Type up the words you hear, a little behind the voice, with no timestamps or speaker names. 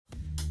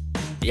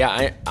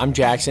Yeah, I'm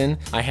Jackson.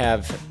 I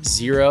have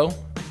zero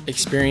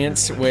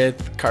experience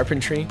with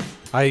carpentry.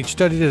 I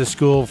studied at a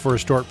school for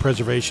historic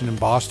preservation in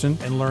Boston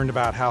and learned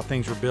about how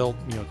things were built,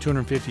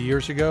 250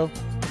 years ago.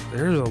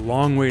 There's a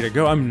long way to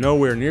go. I'm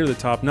nowhere near the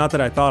top. Not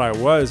that I thought I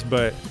was,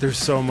 but there's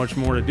so much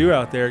more to do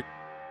out there.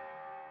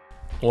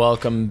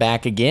 Welcome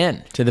back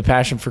again to the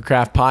Passion for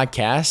Craft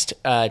podcast.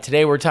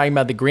 Today we're talking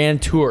about the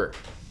Grand Tour,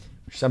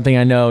 something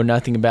I know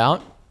nothing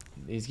about.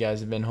 These guys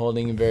have been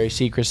holding in very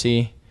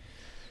secrecy.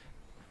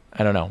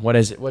 I don't know. What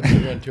is it? What's the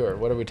Grand Tour?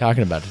 What are we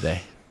talking about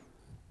today?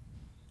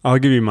 I'll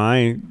give you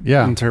my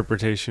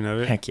interpretation of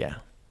it. Heck yeah.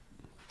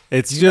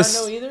 It's Do you just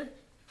not know either?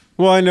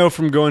 Well, I know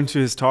from going to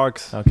his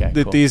talks that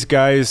cool. These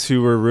guys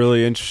who were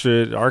really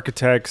interested,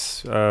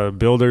 architects,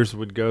 builders,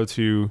 would go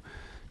to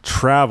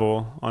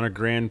travel on a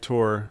grand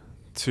tour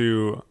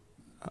to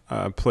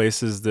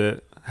places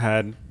that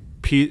had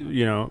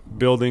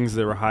buildings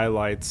that were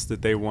highlights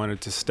that they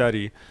wanted to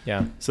study.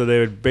 Yeah. So they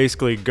would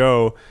basically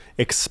go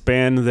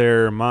expand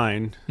their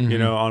mind,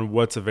 on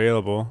what's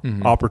available,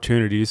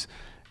 opportunities,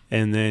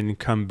 and then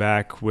come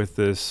back with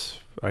this,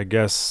 I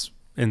guess,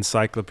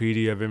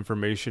 encyclopedia of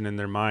information in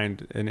their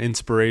mind and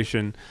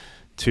inspiration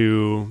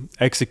to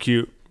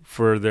execute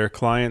for their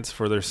clients,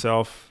 for their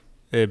self.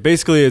 To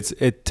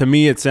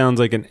me, it sounds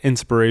like an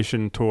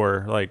inspiration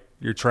tour. Like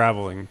you're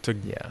traveling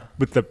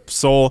with the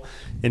sole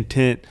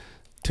intent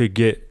to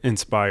get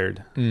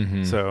inspired.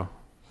 So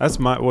that's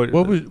what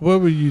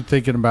were you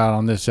thinking about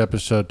on this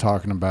episode?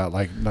 Talking about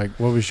like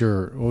what was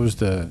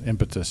the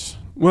impetus?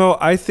 Well,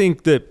 I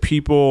think that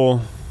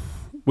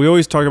we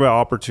always talk about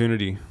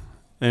opportunity,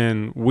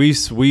 and we've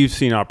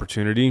seen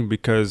opportunity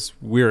because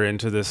we're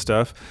into this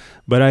stuff.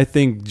 But I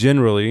think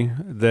generally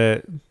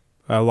that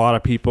a lot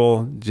of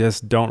people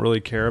just don't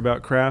really care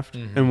about craft.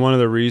 And one of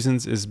the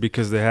reasons is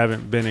because they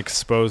haven't been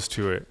exposed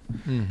to it.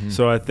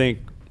 So I think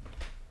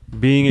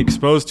being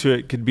exposed to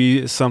it could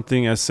be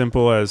something as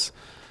simple as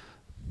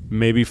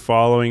maybe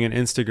following an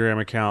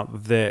Instagram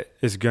account that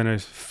is going to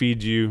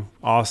feed you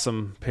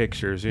awesome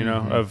pictures,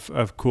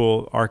 of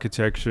cool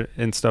architecture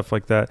and stuff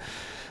like that.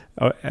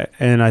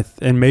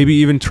 And maybe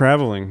even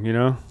traveling,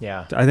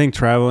 Yeah. I think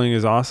traveling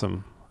is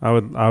awesome. I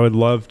would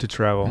love to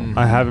travel.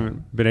 I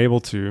haven't been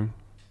able to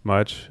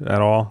much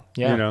at all.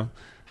 Yeah.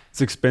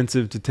 It's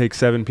expensive to take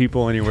 7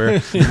 people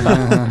anywhere.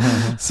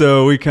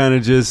 So we kind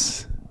of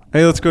just,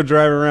 hey, let's go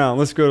drive around.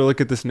 Let's go to look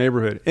at this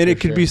neighborhood. And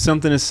it could be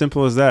something as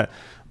simple as that.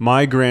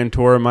 My grand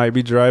tour might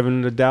be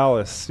driving to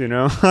Dallas, I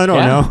don't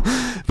know.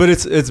 But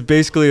it's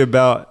basically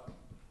about,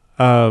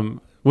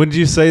 wouldn't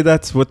you say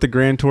that's what the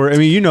grand tour, I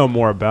mean, you know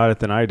more about it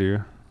than I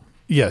do.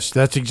 Yes,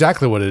 that's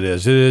exactly what it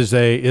is.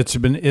 It's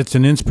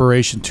an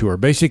inspiration tour.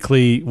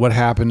 Basically, what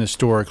happened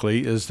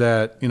historically is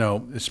that,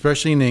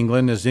 especially in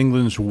England, as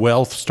England's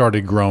wealth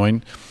started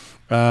growing,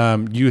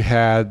 you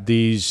had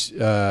these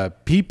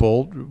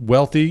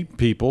wealthy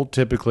people,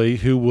 typically,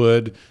 who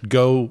would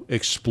go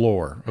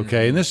explore.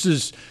 Okay, and this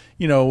is,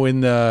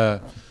 when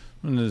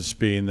this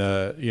be in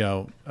the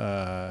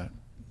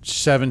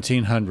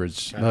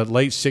 1700s,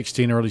 late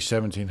 16, early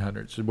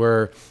 1700s,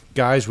 where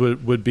guys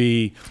would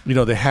be,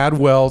 they had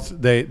wealth,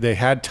 they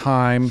had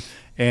time,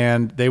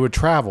 and they would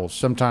travel,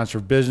 sometimes for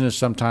business,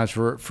 sometimes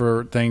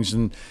for things.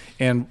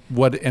 And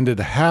what ended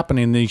up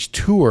happening, these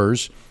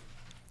tours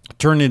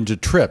turned into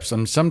trips.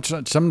 And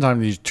sometimes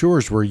these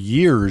tours were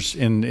years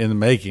in the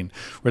making,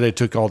 where they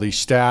took all these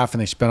staff and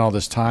they spent all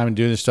this time and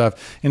doing this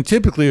stuff. And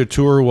typically a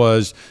tour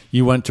was,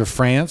 you went to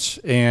France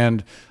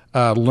and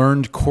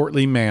learned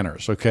courtly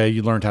manners. Okay,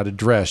 you learned how to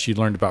dress. You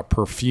learned about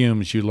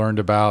perfumes. You learned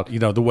about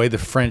the way the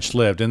French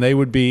lived. And they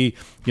would be,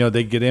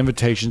 they'd get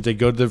invitations. They'd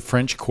go to the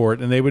French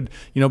court, and they would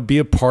be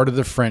a part of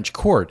the French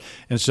court.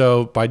 And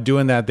so by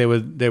doing that, they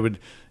would.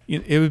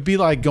 It would be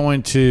like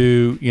going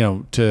to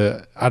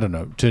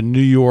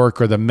New York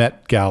or the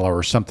Met Gala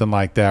or something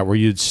like that, where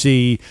you'd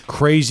see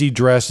crazy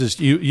dresses.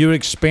 You would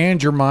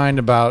expand your mind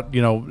about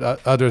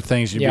other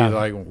things. You'd be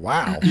like,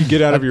 wow, you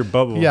get out of your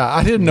bubble. Yeah,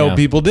 I didn't know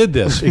people did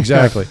this.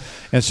 Exactly.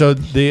 And so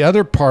the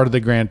other part of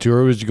the Grand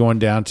Tour was going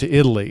down to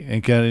Italy,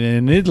 and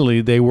in Italy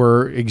they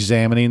were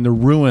examining the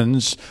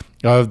ruins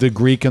of the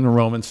Greek and the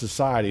Roman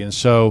society. And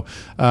so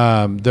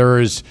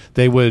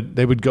they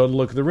would go to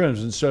look at the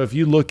ruins. And so if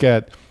you look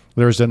at,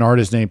 there's an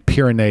artist named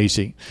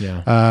Piranesi,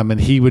 and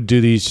he would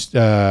do these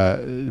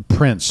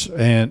prints,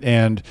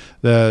 and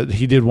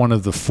he did one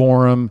of the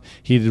Forum,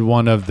 he did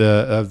one of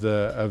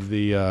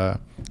the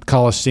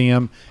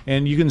Colosseum,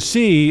 and you can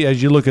see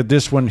as you look at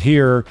this one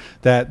here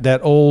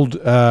that old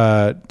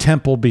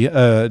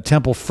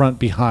temple front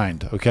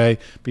behind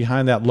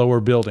that lower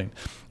building,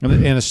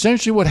 and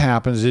essentially what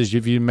happens is,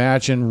 if you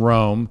imagine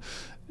Rome,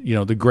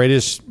 the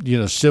greatest,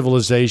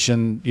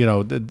 civilization,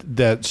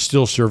 that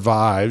still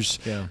survives.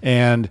 Yeah.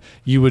 And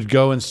you would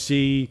go and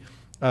see,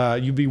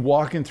 you'd be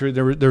walking through,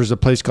 there's a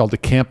place called the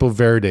Campo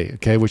Verde,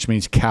 which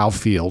means cow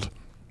field.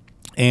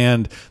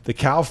 And the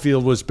cow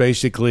field was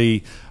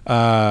basically,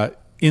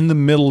 in the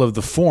middle of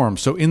the Forum.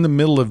 So in the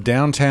middle of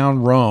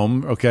downtown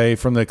Rome, okay,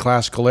 from the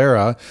classical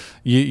era,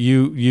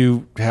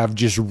 you have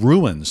just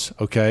ruins,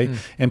 okay?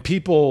 And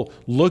people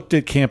looked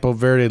at Campo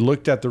Verde,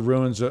 looked at the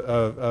ruins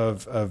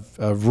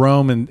of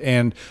Rome,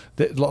 and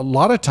a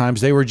lot of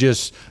times they were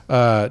just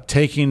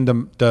taking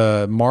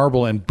the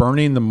marble and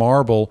burning the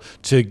marble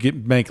to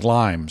make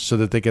lime so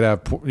that they could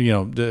have,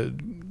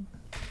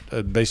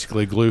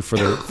 basically glue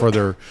for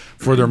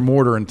their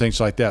mortar and things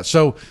like that.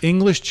 So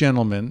English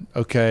gentlemen,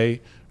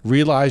 okay,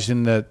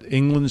 realizing that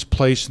England's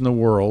place in the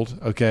world,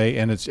 okay,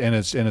 and its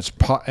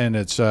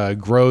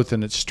growth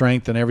and its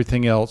strength and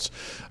everything else,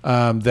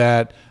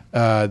 that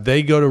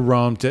they go to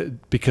Rome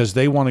because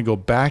they want to go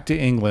back to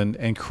England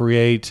and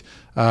create.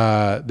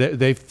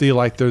 They feel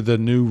like they're the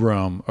new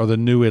Rome or the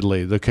new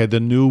Italy, okay,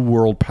 the new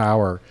world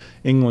power.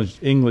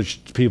 English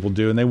people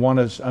do, and they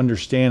want to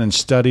understand and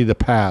study the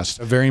past.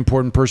 A very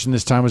important person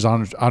this time was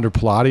Andrea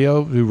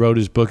Palladio, who wrote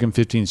his book in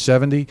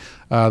 1570,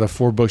 the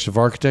 4 books of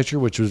architecture,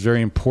 which was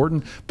very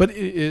important. But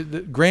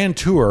the Grand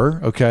Tour,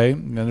 okay,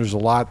 and there's a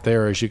lot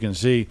there, as you can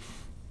see,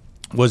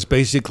 was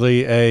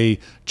basically a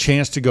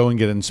chance to go and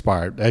get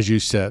inspired, as you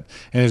said.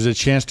 And there's a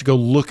chance to go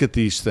look at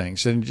these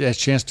things and a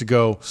chance to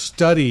go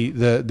study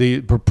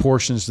the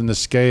proportions and the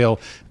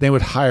scale. They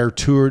would hire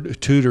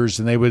tutors,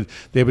 and they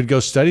would go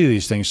study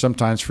these things,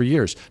 sometimes for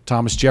years.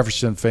 Thomas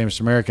Jefferson,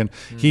 famous American,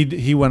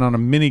 he went on a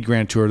mini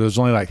Grand Tour. That was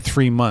only like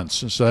 3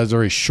 months, so that's a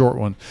very short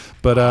one.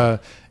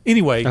 But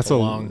anyway, that's a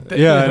long.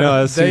 Yeah, I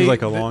know. That seems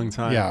like a long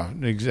time. Yeah,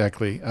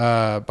 exactly.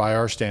 By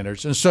our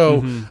standards, and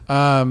so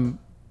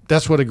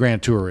that's what a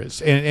Grand Tour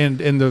is.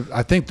 And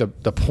I think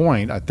the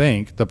point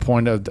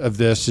of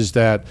this is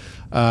that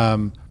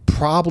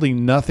probably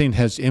nothing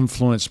has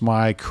influenced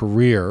my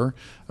career,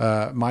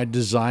 my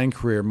design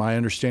career, my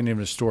understanding of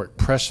historic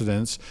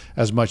precedents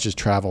as much as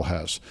travel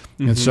has.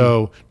 And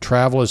so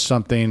travel is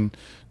something.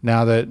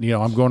 Now that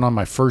I'm going on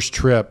my first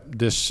trip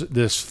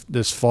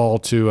this fall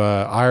to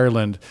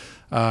Ireland,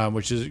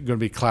 which is going to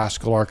be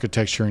classical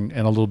architecture and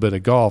a little bit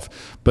of golf.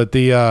 But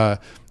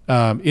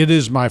it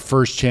is my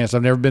first chance.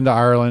 I've never been to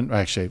Ireland.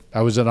 Actually,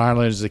 I was in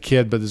Ireland as a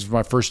kid, but this is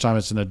my first time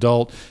as an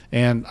adult.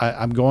 And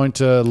I'm going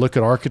to look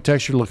at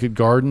architecture, look at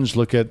gardens,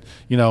 look at,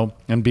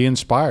 and be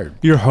inspired.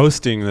 You're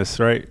hosting this,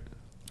 right?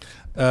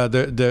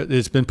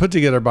 It's been put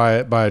together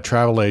by a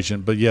travel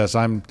agent, but yes,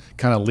 I'm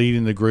kind of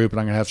leading the group, and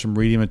I'm going to have some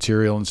reading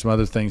material and some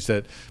other things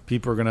that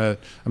people are going to.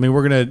 I mean,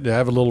 we're going to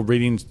have a little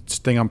reading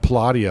thing on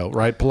Palladio,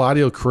 right?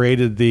 Palladio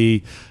created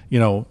these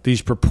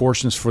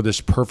proportions for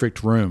this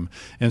perfect room,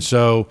 and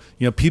so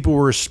people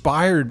were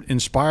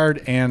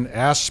inspired and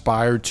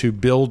aspired to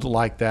build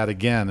like that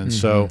again, and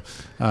so.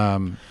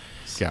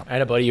 Yeah. I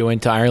had a buddy who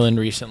went to Ireland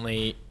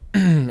recently,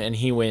 and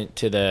he went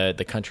to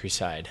the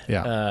countryside.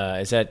 Yeah.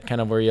 Is that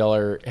kind of where y'all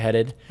are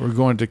headed? We're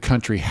going to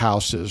country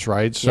houses,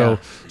 right? So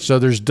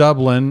there's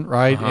Dublin,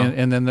 right?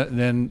 And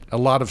then a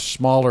lot of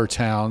smaller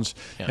towns.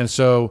 Yeah. And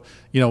so,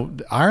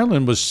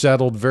 Ireland was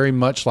settled very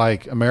much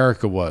like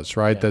America was,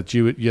 right? Yeah.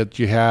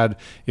 That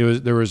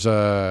there was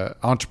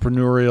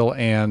entrepreneurial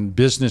and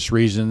business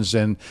reasons,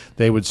 and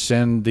they would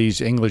send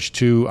these English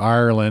to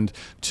Ireland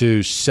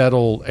to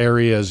settle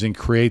areas and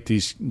create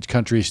these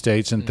country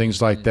states and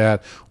things like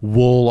that.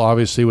 Wool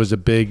obviously was a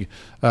big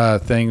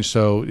thing,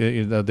 so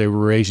they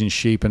were raising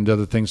sheep and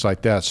other things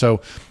like that.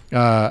 So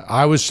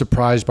I was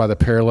surprised by the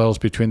parallels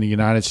between the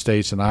United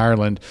States and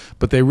Ireland,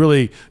 but they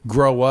really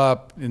grow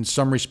up in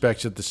some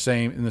respects in the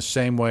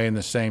same way, in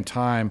the same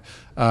time.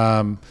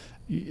 And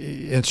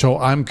so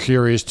I'm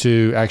curious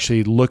to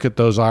actually look at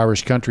those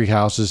Irish country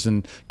houses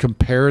and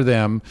compare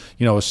them,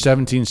 a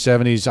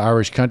 1770s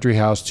Irish country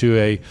house to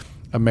a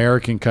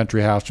American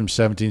country house from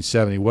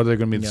 1770. What are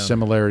going to be the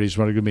similarities?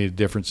 What are going to be the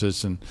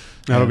differences? And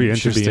that'll be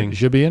interesting.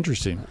 Should be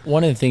interesting.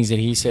 One of the things that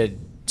he said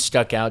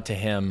stuck out to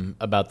him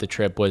about the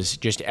trip was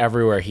just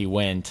everywhere he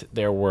went,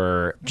 there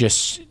were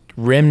just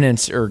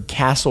remnants or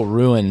castle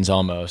ruins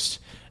almost,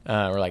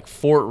 or like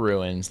fort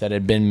ruins that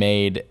had been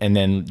made and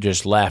then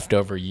just left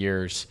over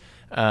years,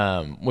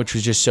 which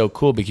was just so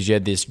cool because you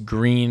had this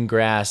green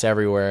grass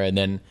everywhere and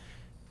then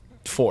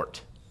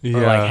fort, or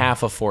like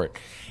half a fort.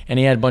 And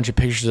he had a bunch of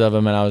pictures of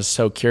them, and I was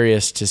so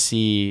curious to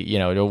see,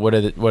 what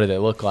do they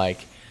look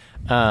like?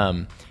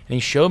 And he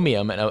showed me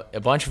them, and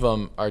a bunch of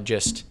them are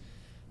just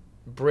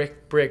brick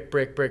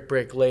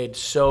laid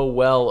so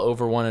well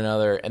over one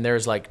another, and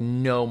there's like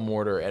no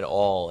mortar at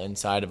all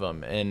inside of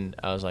them. And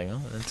I was like,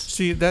 oh, that's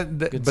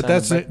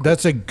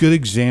that's a good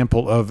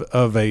example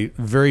of a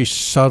very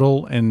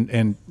subtle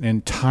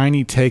and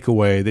tiny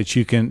takeaway that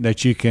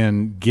you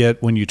can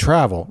get when you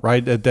travel,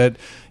 right? That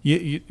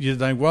you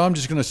think, well, I'm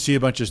just going to see a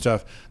bunch of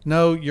stuff.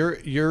 No,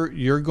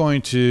 you're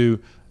going to,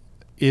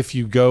 if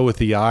you go with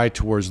the eye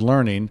towards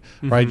learning,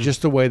 right?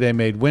 Just the way they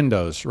made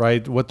windows,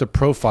 right? What the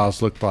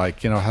profiles looked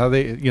like, how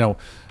they,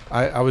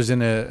 I was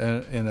in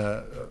a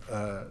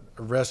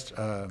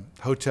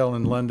hotel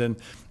in London,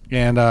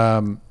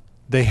 and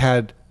they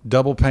had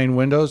double pane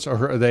windows,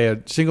 or they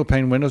had single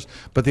pane windows,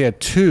 but they had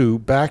two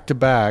back to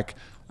back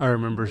I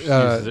remember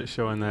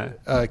showing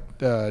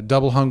that.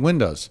 double hung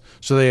windows.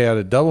 So they had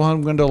a double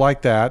hung window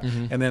like that,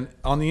 and then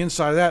on the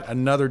inside of that,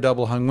 another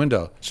double hung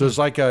window. So it's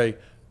like a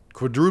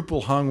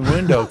quadruple hung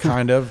window,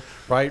 kind of,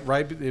 right?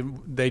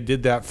 They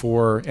did that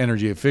for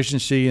energy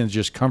efficiency and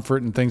just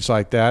comfort and things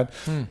like that.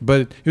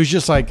 But it was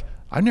just like,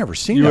 I've never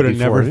seen You that would have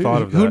before. never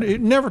thought of that. Who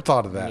never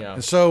thought of that? Yeah.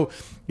 And so,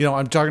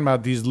 I'm talking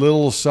about these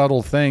little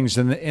subtle things,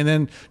 and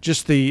then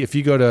just if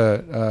you go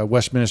to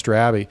Westminster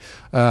Abbey,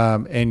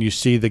 and you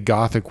see the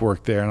Gothic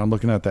work there, and I'm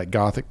looking at that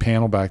Gothic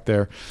panel back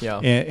there,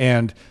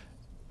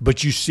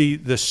 but you see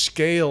the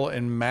scale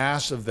and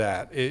mass of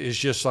that is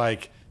just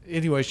like,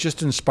 anyway, it's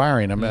just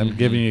inspiring. I'm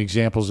giving you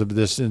examples of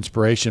this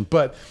inspiration,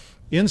 but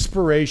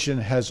inspiration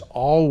has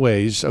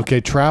always,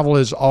 travel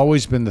has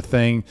always been the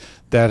thing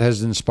that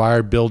has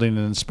inspired building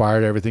and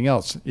inspired everything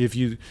else. If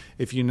you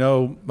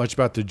know much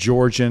about the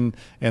Georgian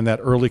and that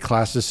early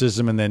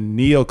classicism and then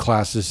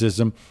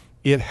neoclassicism,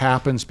 it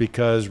happens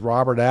because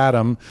Robert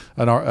Adam,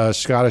 a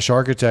Scottish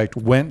architect,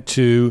 went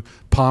to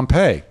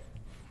Pompeii.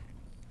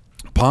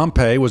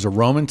 Pompeii was a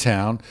Roman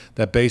town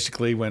that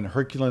basically, when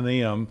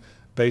Herculaneum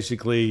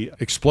basically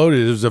exploded,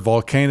 it was a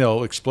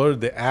volcano, exploded,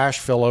 the ash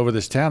fell over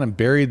this town and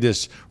buried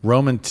this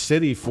Roman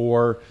city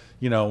for,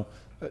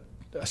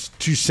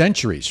 2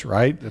 centuries,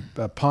 right?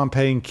 A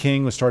Pompeian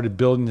king started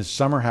building his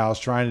summer house,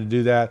 trying to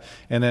do that,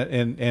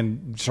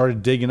 and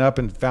started digging up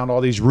and found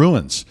all these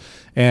ruins.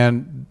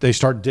 And they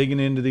start digging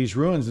into these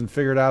ruins and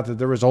figured out that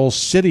there was a whole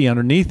city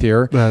underneath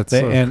here. That's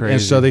so crazy.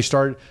 And so they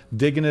start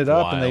digging it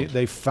up, Wild. and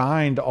they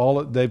find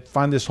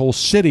this whole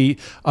city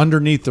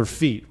underneath their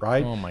feet,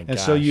 right? Oh my And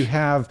so gosh. you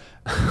have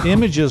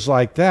images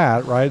like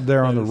that right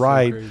there on the is so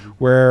right, crazy.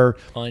 where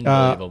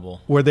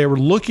Unbelievable. where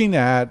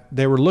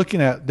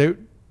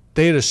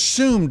they had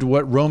assumed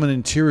what Roman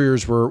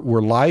interiors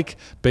were like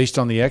based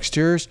on the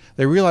exteriors.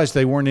 They realized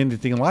they weren't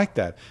anything like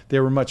that. They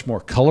were much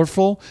more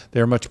colorful. They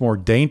were much more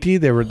dainty.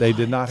 They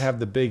did not have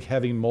the big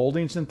heavy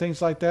moldings and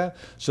things like that.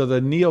 So the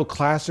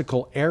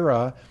neoclassical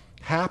era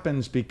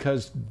happens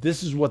because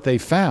this is what they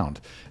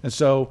found. And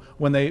so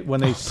when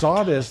they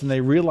saw this and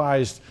they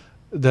realized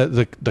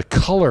the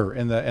color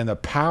and the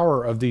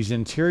power of these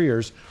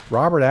interiors,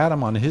 Robert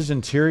Adam on his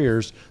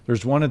interiors,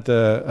 there's one at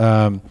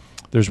the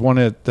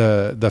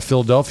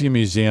Philadelphia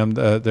Museum.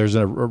 There's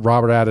a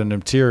Robert Adam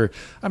interior.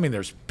 I mean,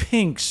 there's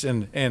pinks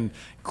and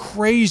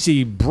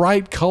crazy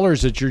bright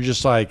colors that you're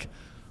just like,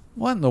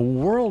 what in the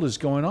world is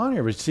going on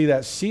here? But see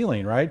that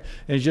ceiling, right?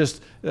 And it's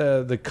just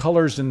the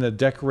colors and the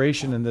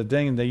decoration and the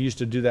thing. They used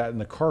to do that in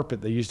the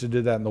carpet. They used to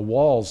do that in the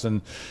walls.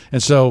 And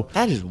so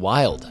That is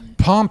wild.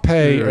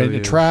 Pompeii It really and the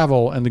is.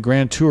 travel and the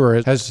Grand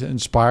Tour has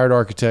inspired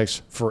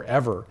architects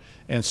forever.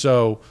 And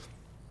so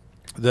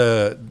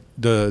the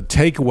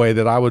takeaway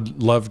that I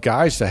would love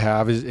guys to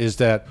have is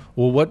that,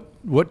 well,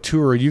 what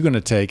tour are you going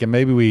to take? And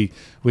maybe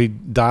we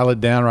dial it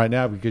down right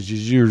now, because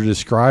as you're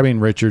describing,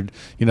 Richard,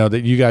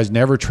 that you guys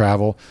never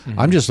travel.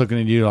 I'm just looking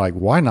at you like,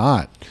 why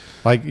not?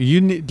 Like you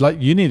need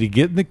to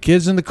get the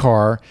kids in the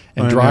car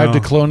and I drive to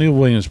know. Colonial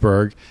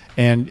Williamsburg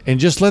and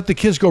just let the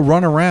kids go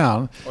run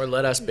around. Or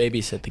let us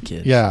babysit the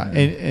kids. Yeah,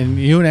 and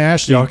you and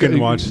Ashley, Y'all can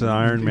watch the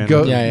Iron Man.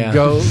 Go, Yeah.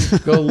 go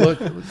look,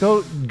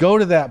 go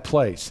to that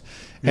place.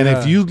 And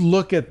if Yeah. you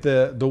look at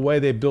the way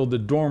they build the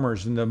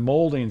dormers and the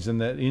moldings and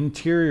the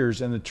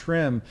interiors and the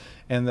trim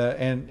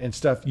and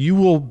stuff, you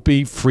will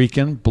be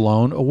freaking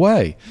blown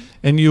away.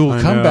 And you will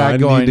I come know, back I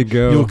going, need to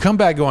go. you will come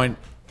back going,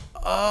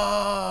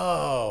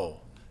 oh,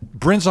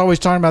 Brent's always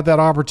talking about that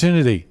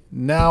opportunity.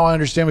 Now I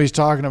understand what he's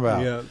talking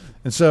about. Yeah.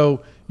 And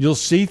so you'll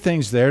see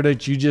things there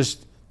that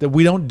that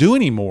we don't do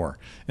anymore.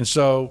 And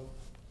so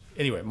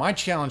anyway, my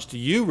challenge to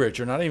you,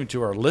 Richard, not even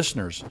to our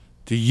listeners,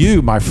 to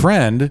you, my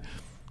friend,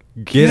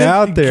 Get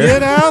out there.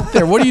 Get out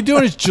there. What are you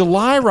doing? It's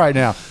July right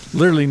now.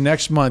 Literally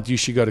next month, you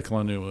should go to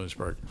Colonial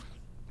Williamsburg.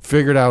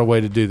 Figured out a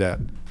way to do that.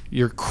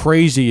 You're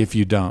crazy if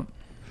you don't.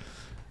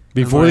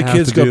 Before the might have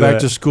kids to go do back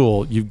that. to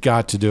school, you've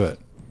got to do it.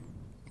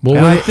 What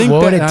And would I it, think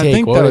what would that- it I take?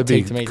 think What that would would it be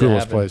take to the make that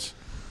coolest happen? place.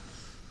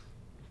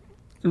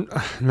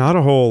 Not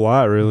a whole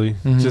lot, really.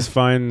 Just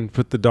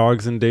put the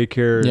dogs in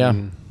daycare. Yeah.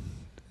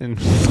 And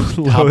Hop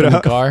load in the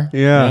up. car.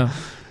 Yeah.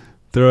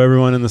 Throw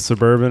everyone in the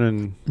Suburban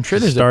and I'm sure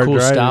there's a start cool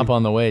driving. stop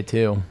on the way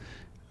too.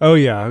 Oh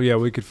yeah,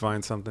 we could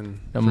find something.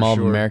 The for Mall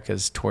sure. of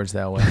America's towards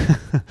that way.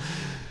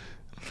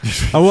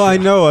 Oh well, I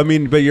know. I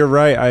mean, but you're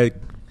right.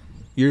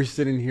 You're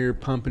sitting here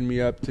pumping me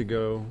up to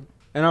go,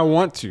 and I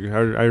want to.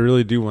 I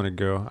really do want to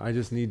go. I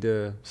just need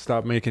to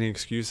stop making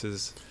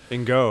excuses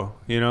and go.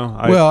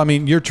 Well, I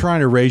mean, you're trying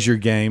to raise your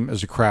game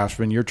as a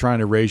craftsman. You're trying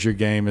to raise your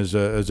game as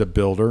a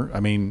builder. I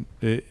mean,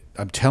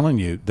 I'm telling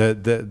you,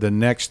 the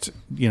next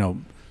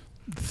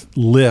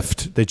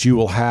lift that you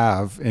will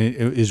have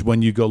is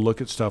when you go look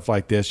at stuff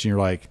like this and you're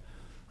like,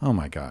 oh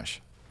my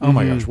gosh,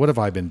 what have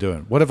I been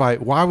doing?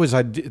 Why was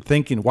I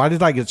thinking? Why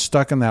did I get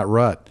stuck in that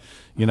rut?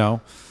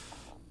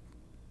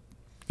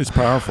 It's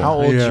powerful. How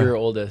old's Yeah. your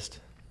oldest?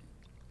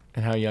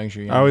 And how young's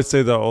your youngest? I would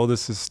say the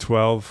oldest is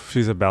 12.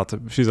 She's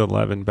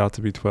 11, about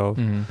to be 12.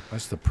 Mhm.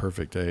 That's the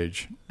perfect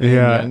age. And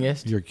Yeah.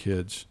 youngest? Your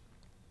kids.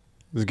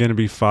 There's going to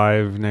be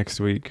 5 next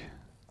week.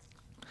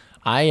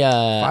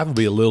 Five will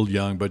be a little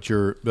young, but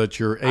you're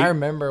 8. I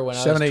remember when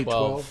 7, I was 8,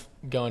 12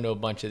 going to a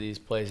bunch of these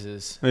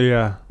places.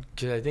 Yeah.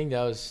 Because I think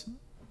that was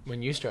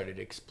when you started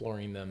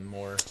exploring them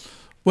more.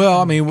 Well,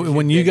 I mean,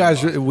 when you been in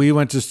guys, Boston. we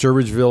went to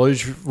Sturbridge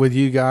Village with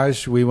you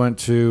guys. We went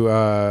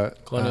to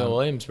Colonial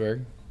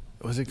Williamsburg.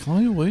 was it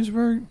Colonial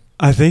Williamsburg?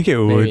 I think it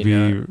would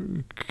Maybe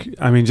be,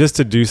 I mean, just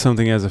to do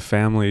something as a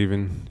family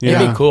even. It'd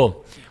Yeah. be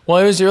cool. Well,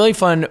 it was really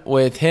fun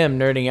with him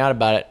nerding out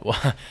about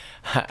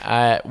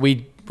it.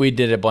 We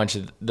did a bunch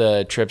of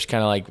the trips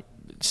kind of like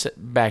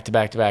back to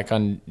back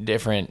on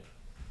different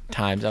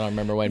times. I don't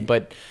remember when,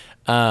 but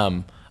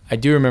I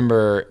do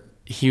remember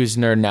he was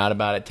nerding out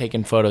about it,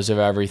 taking photos of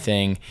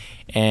everything,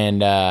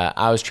 and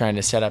I was trying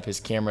to set up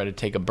his camera to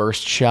take a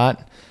burst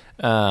shot,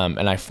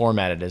 and I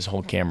formatted his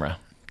whole camera.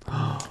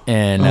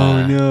 And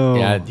Oh, no.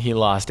 yeah, he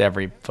lost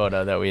every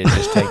photo that we had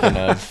just taken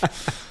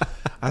of.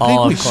 I All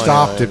think of we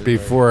stopped Colonial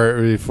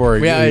it before.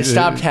 Yeah, it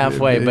stopped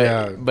halfway, but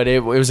yeah. but it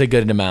was a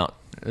good amount.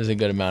 It was a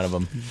good amount of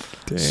them.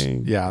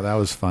 Dang. Yeah, that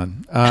was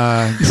fun.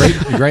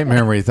 Great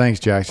memory. Thanks,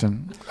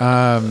 Jackson.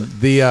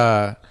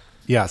 So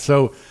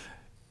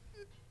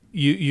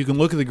you can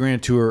look at the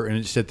Grand Tour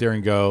and sit there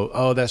and go,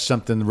 oh, that's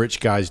something the rich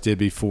guys did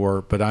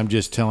before. But I'm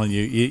just telling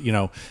you, you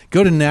know,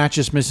 go to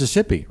Natchez,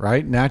 Mississippi,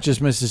 right? Natchez,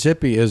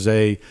 Mississippi is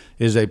a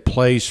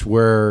place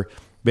where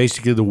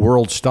basically the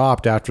world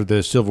stopped after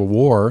the Civil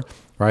War,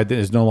 right? That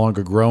is no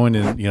longer growing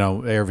and, you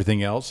know,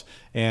 everything else.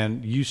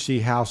 And you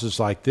see houses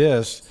like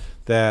this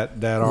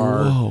that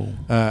are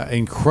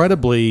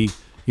incredibly,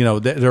 you know,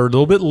 they're a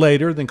little bit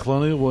later than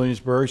Colonial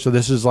Williamsburg. So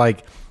this is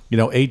like, you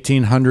know,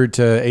 1800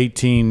 to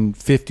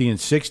 1850 and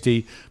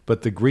 60,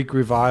 but the Greek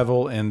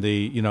revival and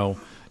the,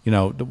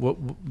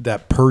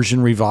 that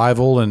Persian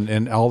revival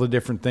and all the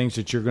different things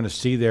that you're going to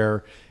see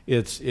there,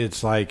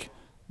 it's like,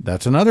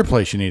 that's another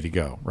place you need to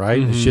go, right?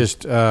 Mm-hmm. It's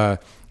just,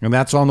 and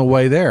that's on the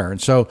way there.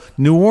 And so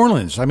New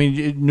Orleans, I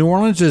mean, New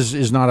Orleans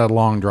is not a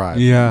long drive.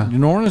 Yeah.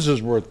 New Orleans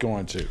is worth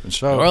going to. And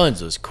so, New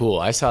Orleans was cool.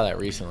 I saw that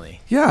recently.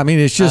 yeah, I mean,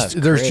 it's just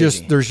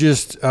That's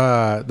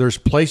there's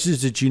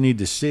places that you need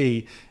to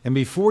see, and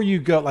before you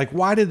go, like,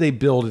 why did they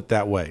build it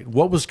that way?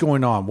 What was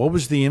going on? What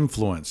was the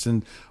influence?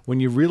 And when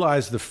you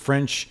realize the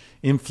French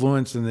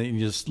influence, and then you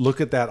just look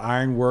at that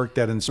ironwork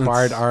that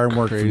inspired That's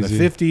ironwork from the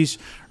crazy. 50s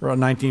or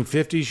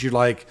 1950s, you're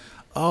like,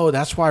 oh,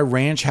 that's why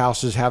ranch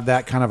houses have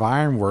that kind of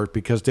ironwork,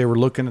 because they were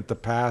looking at the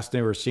past,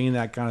 they were seeing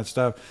that kind of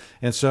stuff.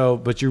 And so,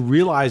 but you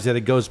realize that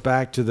it goes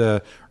back to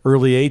the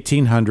early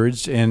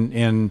 1800s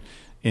in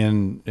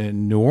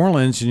New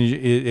Orleans, and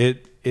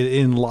it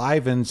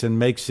enlivens and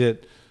makes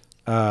it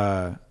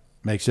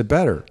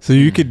better. So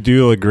you could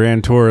do a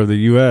grand tour of the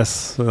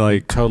U.S.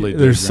 Like, Totally do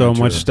there's a so grand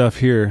much tour. stuff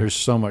here. There's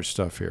so much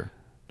stuff here.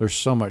 There's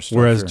so much stuff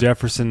Whereas here.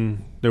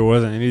 Jefferson, there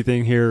wasn't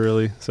anything here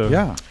really. So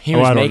Yeah. He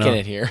was I don't making know.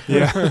 it here.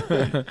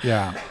 Yeah.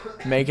 Yeah.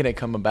 Making it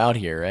come about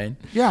here, right?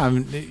 Yeah, I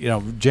mean, you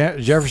know,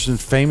 Jefferson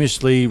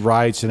famously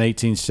writes in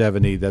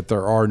 1870 that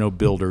there are no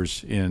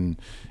builders in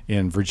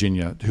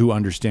Virginia who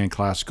understand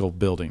classical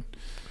building.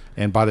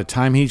 And by the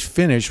time he's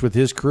finished with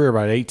his career,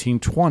 by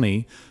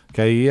 1820,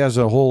 okay, he has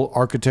a whole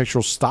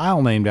architectural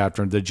style named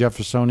after him, the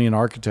Jeffersonian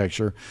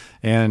architecture,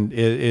 and it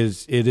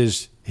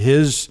is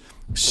his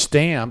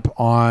stamp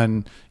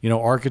on, you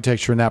know,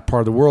 architecture in that part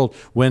of the world,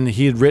 when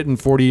he had written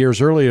 40 years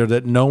earlier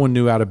that no one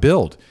knew how to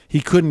build. He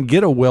couldn't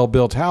get a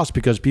well-built house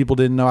because people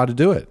didn't know how to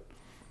do it.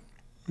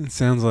 It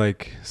sounds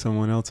like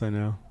someone else I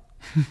know.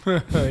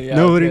 Yeah,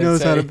 Nobody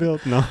knows how to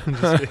build. No, I'm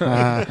just kidding.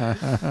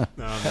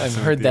 I've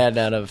heard that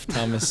out of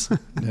Thomas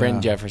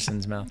Brent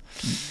Jefferson's mouth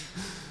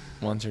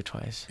once or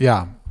twice.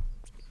 Yeah.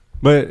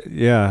 But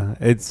yeah,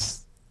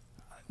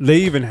 they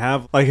even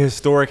have like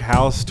historic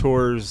house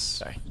tours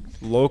Sorry.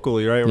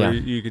 locally, right? Where Yeah.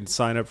 you can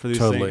sign up for these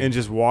Totally. things and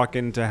just walk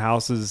into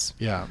houses.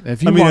 Yeah.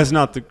 If I mean, that's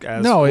not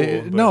as no, cool,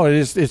 it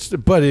is.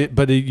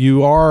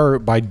 You are,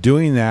 by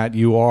doing that,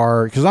 you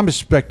are, because I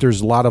suspect there's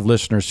a lot of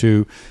listeners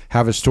who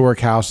have historic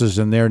houses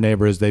in their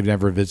neighborhoods they've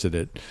never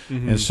visited,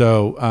 and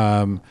so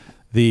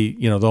the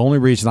only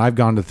reason I've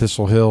gone to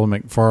Thistle Hill and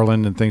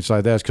McFarland and things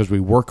like that is because we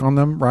work on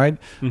them, right?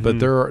 But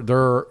there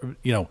are,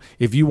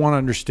 if you want to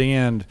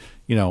understand,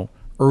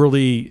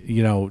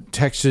 early,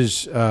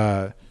 Texas,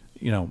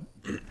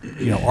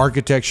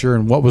 architecture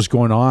and what was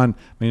going on.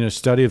 I mean, a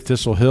study of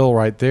Thistle Hill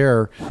right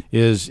there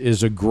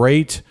is a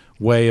great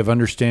way of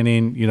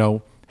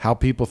understanding, how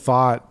people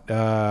thought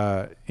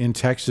in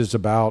Texas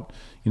about,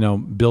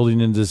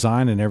 building and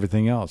design and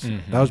everything else.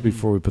 That was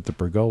before we put the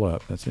pergola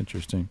up. That's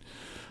interesting.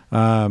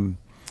 So,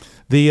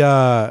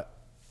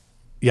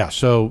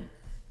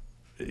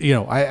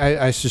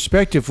 I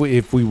suspect if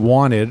we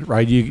wanted,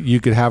 right, you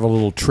could have a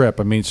little trip.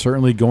 I mean,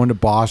 certainly going to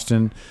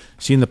Boston,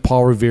 seeing the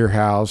Paul Revere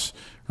House,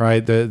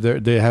 right?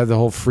 They have the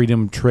whole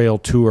Freedom Trail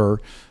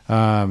tour.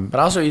 But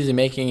also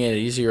making it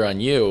easier on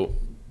you.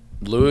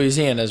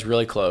 Louisiana is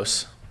really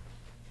close,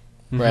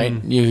 right?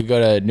 You could go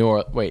to New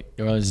Orleans. Wait,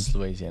 New Orleans is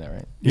Louisiana,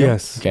 right?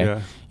 Yes. Okay. Yeah.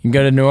 You can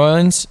go to New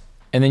Orleans,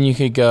 And then you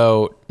could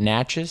go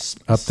Natchez,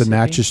 up the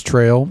Natchez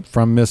Trail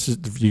from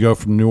Mississippi. You go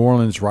from New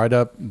Orleans right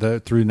up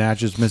through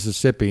Natchez,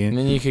 Mississippi. And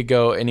then you could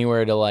go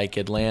anywhere to like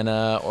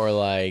Atlanta or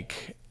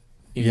like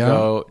you Yeah.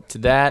 go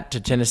to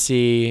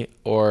Tennessee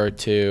or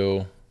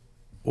to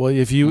Well,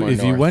 if you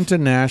north. went to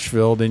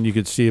Nashville, then you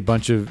could see a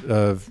bunch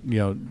of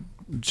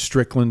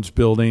Strickland's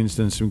buildings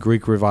and some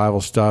Greek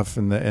revival stuff,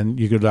 and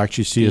you could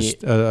actually see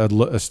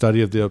a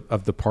study of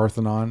the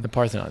Parthenon. the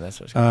Parthenon. That's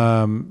what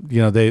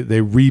it's They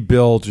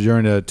rebuilt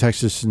during a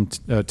Texas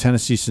and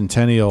Tennessee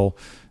Centennial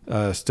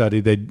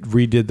study. They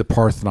redid the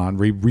Parthenon,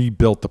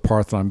 rebuilt the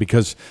Parthenon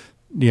because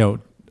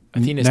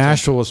Athena's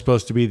Nashville was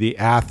supposed to be the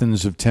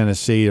Athens of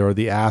Tennessee or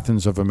the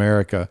Athens of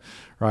America,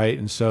 right?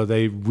 And so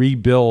they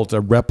rebuilt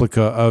a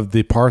replica of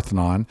the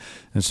Parthenon,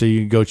 and so you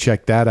can go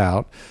check that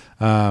out.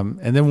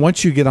 And then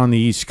once you get on the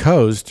East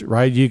Coast,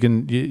 right,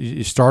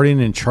 you starting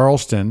in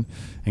Charleston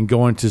and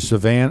going to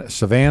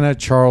Savannah,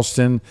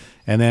 Charleston,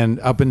 and then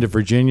up into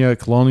Virginia,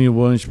 Colonial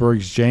Williamsburg,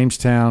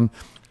 Jamestown,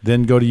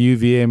 then go to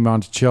UVA,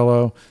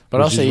 Monticello. But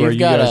which also is where you've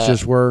got guys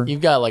just were. you've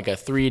got like a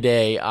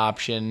 3-day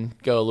option,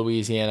 go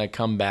Louisiana,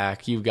 come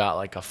back. You've got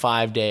like a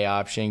 5-day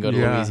option, go to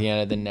Yeah.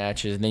 Louisiana, then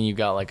Natchez, and then you've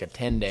got like a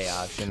 10-day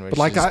option. Which But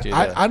like is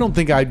I don't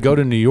think I'd go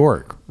to New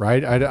York,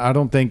 right? I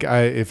don't think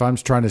if I'm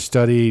trying to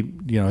study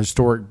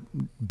historic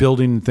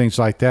building and things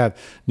like that,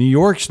 New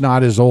York's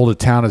not as old a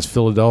town as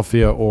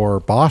Philadelphia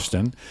or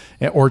Boston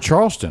or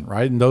Charleston,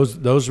 right? And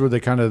those were the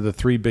kind of the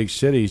three big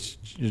cities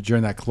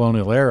during that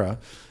colonial era.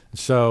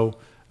 So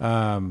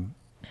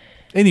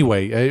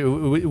anyway,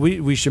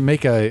 we should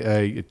make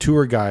a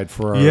tour guide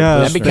for our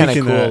that'd be listeners. kind of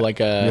Speaking cool, of- like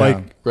a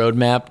like-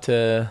 roadmap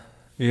to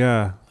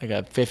Yeah. like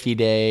a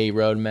 50-day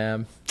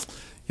roadmap.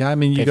 Yeah, I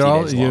mean, you 50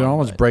 could days you long,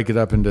 almost but- break it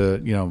up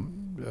into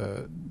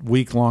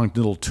week-long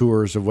little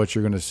tours of what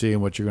you're going to see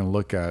and what you're going to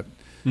look at.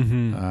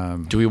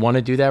 Do we want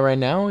to do that right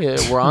now? Yeah,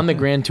 we're on the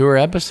Grand Tour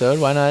episode.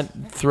 Why not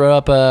throw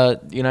up a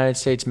United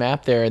States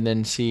map there and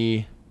then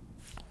see?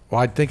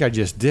 Well, I think I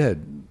just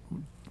did.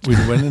 We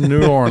went to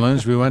New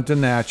Orleans. We went to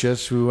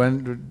Natchez. We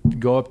went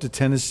go up to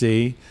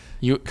Tennessee.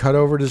 You Cut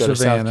over to go to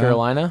Savannah, South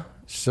Carolina.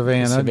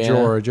 Savannah,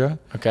 Georgia,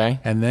 Okay.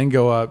 and then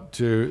go up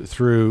through.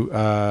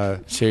 So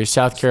you're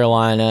South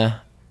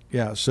Carolina.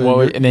 Yeah, so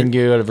And then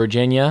you go to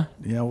Virginia.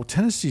 well,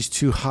 Tennessee's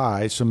too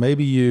high, so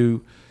maybe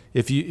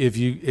if you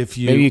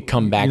Maybe you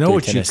come back You know through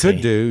what Tennessee. you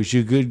could do is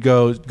you could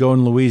go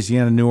in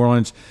Louisiana, New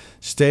Orleans,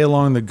 stay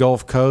along the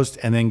Gulf Coast,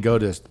 and then go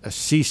to a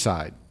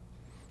seaside,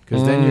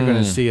 because then you're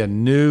going to see a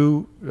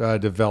new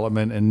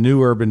development and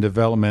new urban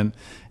development,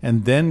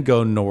 and then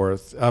go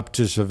north up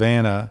to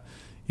Savannah,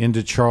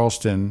 into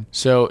Charleston.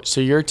 So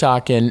you're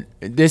talking.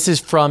 This is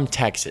from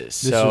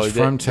Texas. This so is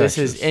from This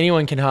Texas. is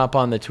anyone can hop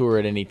on the tour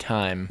at any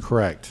time.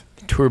 Correct.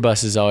 The tour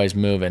bus is always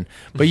moving.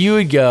 But you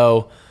would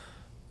go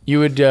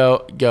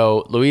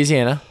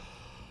Louisiana,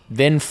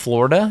 then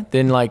Florida,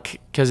 then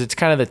because it's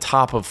kind of the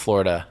top of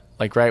Florida,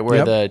 like right where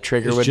Yep. the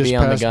trigger It's would just be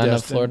on the past gun of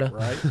Destin, Florida.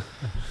 right?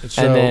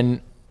 And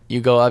then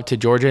you go up to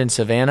Georgia and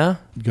Savannah,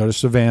 go to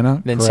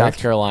Savannah, then correct. South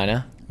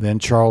Carolina. Then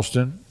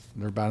Charleston.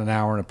 They're about an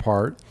hour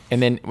apart.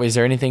 And then, was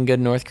there anything good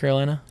in North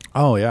Carolina?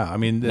 Oh yeah, I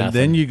mean, Nothing.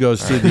 then you go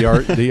see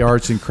the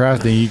arts and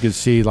crafts. Then you can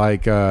see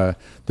the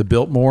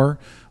Biltmore,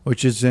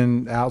 which is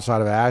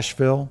outside of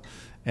Asheville,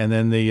 and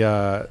then the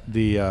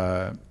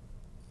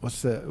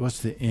what's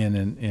the inn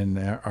in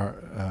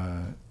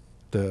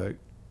the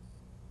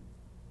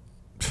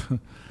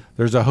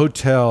there's a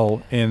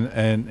hotel in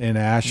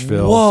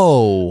Asheville.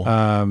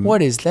 Whoa!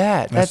 What is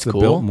that? That's the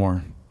cool.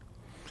 Biltmore.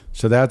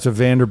 So that's a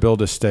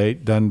Vanderbilt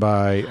estate done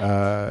by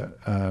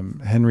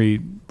Henry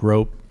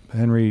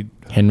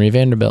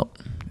Vanderbilt.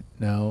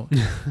 No,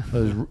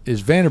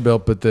 is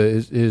Vanderbilt, but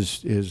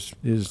is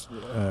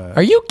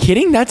Are you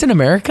kidding? That's in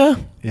America?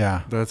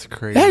 yeah, That's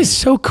crazy. That is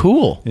so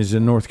cool. is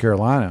in North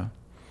Carolina,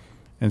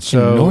 and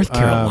so North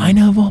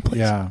Carolina of all places.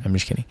 yeah. I'm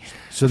just kidding.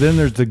 So then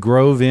there's the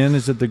Grove Inn.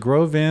 Is it the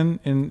Grove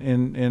Inn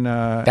in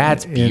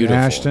That's in beautiful.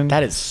 Ashton?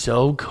 That is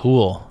so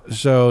cool.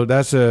 So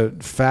that's a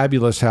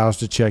fabulous house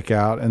to check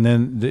out. And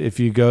then if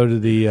you go to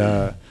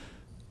the,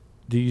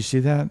 do you see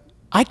that?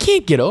 I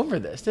can't get over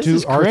this. This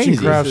is Arts crazy. and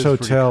Crafts This is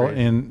pretty Hotel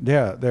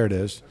crazy. there it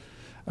is.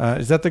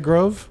 Is that the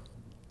Grove?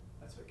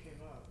 That's what came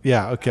up.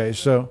 Yeah. Okay.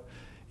 So,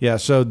 yeah.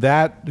 So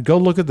go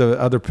look at the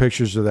other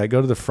pictures of that. Go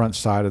to the front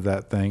side of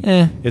that thing.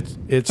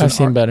 It's I've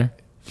seen better.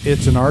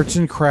 It's an arts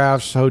and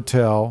crafts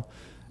hotel,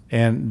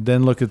 and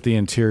then look at the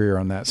interior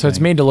on that. So it's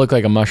made to look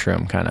like a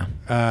mushroom, kind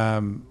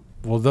of.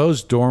 Well,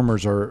 those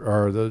dormers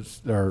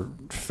are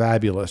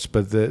fabulous,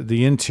 but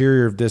the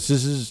interior of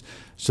this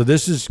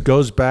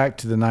goes back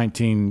to the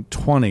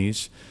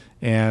 1920s,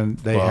 and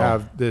they Wow.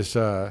 have this.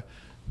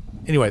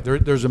 Anyway,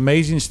 there's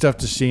amazing stuff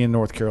to see in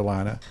North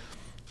Carolina,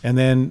 and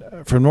then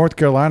from North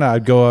Carolina,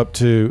 I'd go up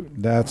to.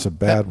 That's a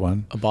bad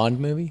one. A Bond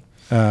movie?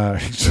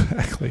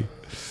 Exactly.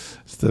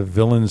 It's the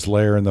villain's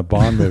lair in the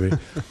Bond movie.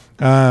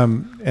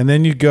 And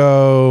then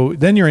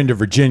you're into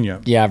Virginia.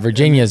 Yeah,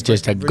 Virginia's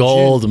just a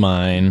gold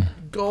mine.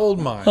 Gold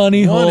mine.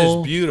 Honey One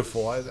hole. is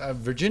beautiful.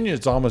 Virginia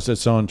is almost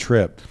its own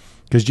trip.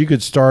 because you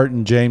could start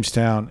in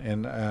Jamestown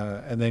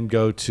and then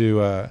go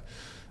to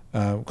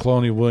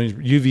Colonial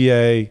Williamsburg,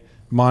 UVA,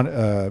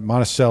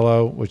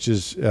 Monticello, which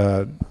is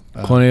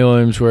Colonial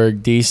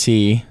Williamsburg,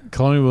 D.C.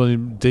 Colonial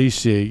William,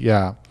 D.C.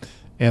 Yeah,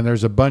 and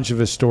there's a bunch of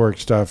historic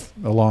stuff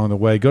along the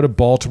way. Go to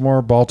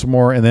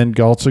Baltimore, and then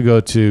also go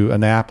to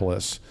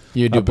Annapolis.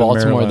 You do up in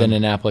Baltimore, Maryland. then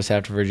Annapolis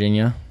after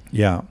Virginia.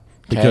 Yeah,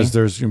 because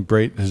there's some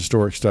great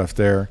historic stuff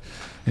there.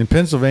 In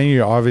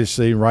Pennsylvania,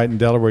 obviously, right in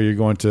Delaware, you're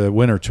going to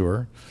winter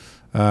tour.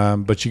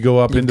 But you go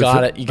up You into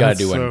got it. You got to That's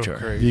do so winter tour.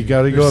 crazy. You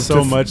got to go There's up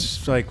so to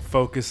much like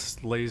focus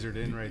lasered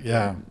in right Yeah.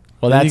 there.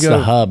 Well, Then that's you go the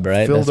to hub, right?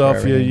 That's where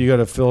Philadelphia. everything- You go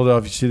to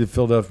Philadelphia. You see the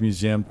Philadelphia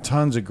Museum.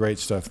 Tons of great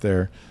stuff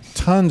there.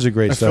 Tons of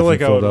great I stuff feel like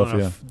in I would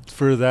Philadelphia. want to,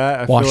 for that.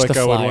 I Watch feel like the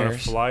I would want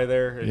flyers. to fly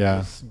there and Yeah.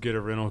 just get a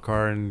rental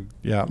car and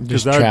Yeah. 'cause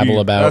Just that'd travel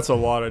about. That's a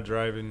lot of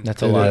driving.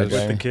 That's a It lot is. of with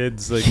driving. the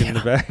kids like in the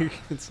back.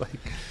 It's like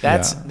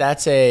That's Yeah.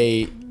 that's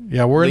a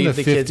Yeah, we're in Leave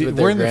the the kids 50. with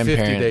We're their in the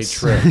 50-day grandparents.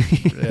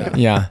 trip. Yeah.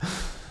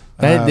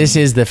 yeah. This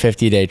is the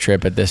 50-day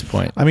trip at this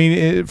point. I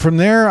mean, from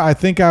there, I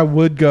think I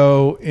would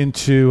go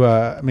into.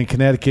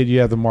 Connecticut. You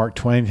have the Mark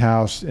Twain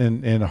House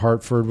in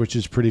Hartford, which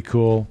is pretty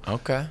cool.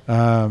 Okay.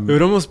 it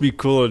would almost be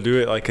cool to do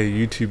it like a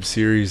YouTube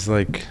series.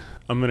 Like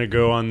I'm gonna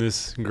go on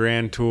this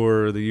grand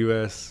tour of the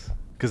U.S.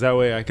 because that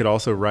way I could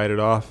also write it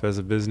off as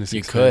a business. You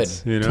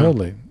expense, could. you know.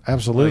 Totally,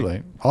 absolutely.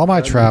 Like, All my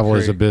that'd be travel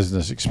is a great.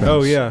 business expense.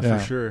 Oh yeah,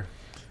 for sure.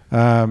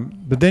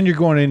 But then you're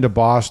going into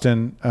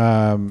Boston.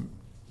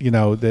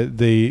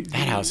 The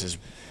That house is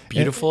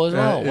beautiful as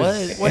that well.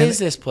 is- What and is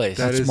this place?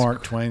 That that's is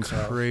Mark Twain's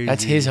house. Crazy.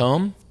 That's his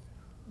home?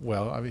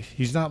 Well, I mean,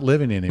 he's not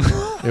living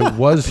anymore. It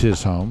was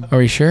his home. Are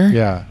we sure?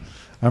 Yeah,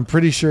 I'm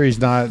pretty sure he's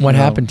not. What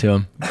happened to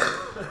him?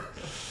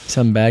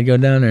 Something bad go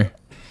down or?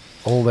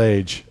 Old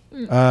age.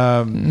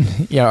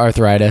 Yeah,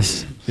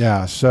 arthritis.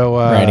 Yeah. So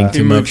Riding He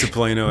too moved much. to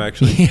Plano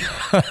actually.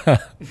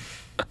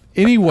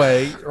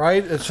 anyway,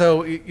 right?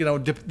 So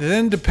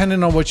then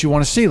depending on what you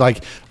want to see,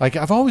 like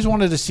I've always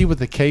wanted to see what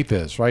the Cape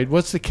is, right?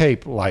 What's the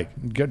Cape like?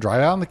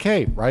 Drive out on the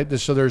Cape, right?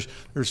 So there's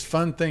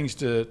fun things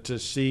to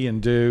see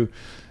and do,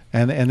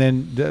 and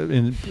then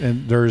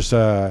there's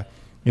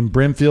in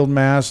Brimfield,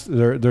 Mass.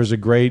 There's a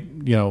great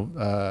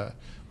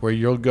where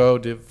you'll go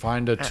to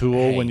find a tool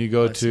hey, when you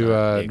go let's to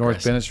not be North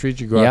aggressive. Bennett Street.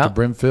 You go Yeah. out to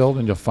Brimfield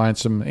and you'll find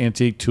some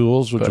antique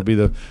tools, which But- will be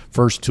the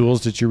first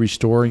tools that you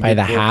restore and By get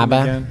the working harbour?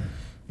 again.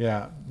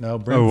 Yeah, no,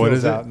 Brimfield's what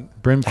is it?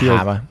 out. Brimfield.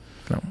 Hava.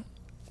 No.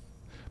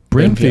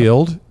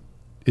 Brimfield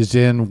is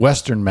in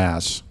Western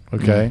Mass.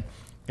 Okay,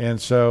 Mm-hmm. and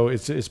so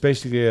it's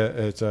basically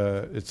it's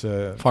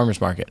a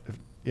Farmer's market.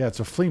 it's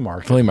a flea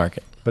market. Flea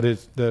market. But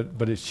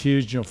it's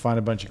huge. You'll find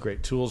a bunch of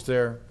great tools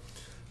there.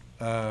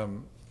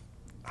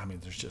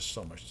 There's just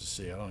so much to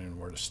see. I don't even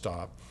know where to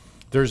stop.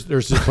 There's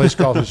this place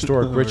called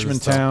Historic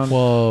Richmond Town.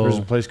 Whoa. There's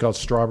a place called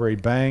Strawberry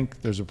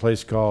Bank. There's a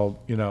place called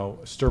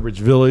Sturbridge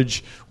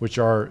Village, which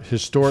are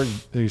historic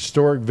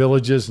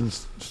villages and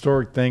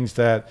historic things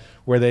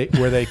where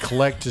they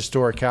collect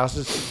historic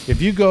houses.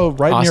 If you go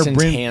right Austin's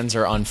near hands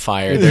are on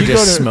fire. if They're you go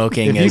just to-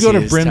 smoking. If you as go to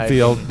he is typing.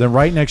 Brimfield, then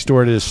right next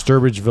door it is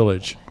Sturbridge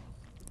Village.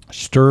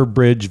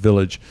 Sturbridge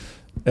Village,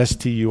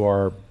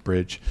 STUR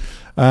Bridge.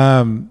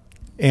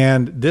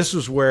 And this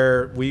was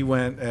where we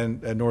went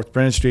at North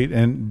Brennan Street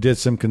and did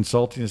some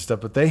consulting and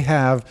stuff. But they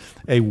have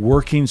a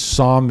working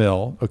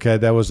sawmill. Okay,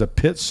 that was a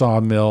pit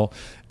sawmill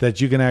that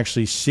you can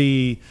actually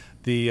see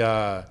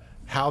the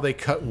how they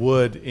cut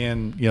wood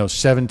in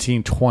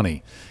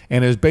 1720,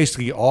 and it was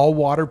basically all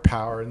water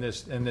power. And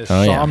this Oh,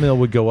 yeah. sawmill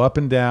would go up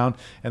and down,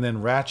 and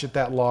then ratchet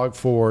that log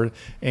forward.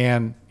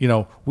 And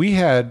we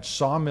had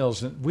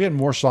sawmills. We had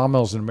more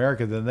sawmills in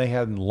America than they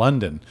had in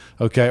London.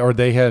 Okay, or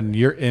they had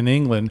in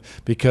England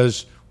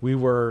because we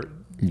were.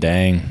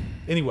 Dang.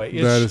 Anyway,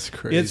 it's, That is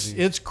crazy.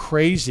 It's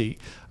crazy.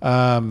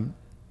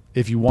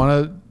 If you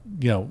want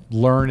to,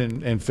 learn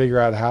and figure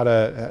out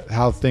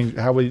how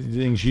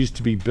things used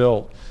to be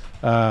built,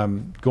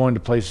 going to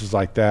places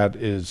like that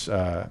is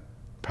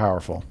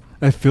powerful.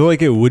 I feel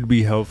like it would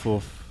be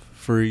helpful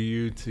for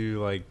you to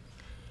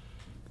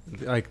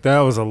like that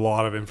was a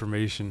lot of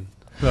information.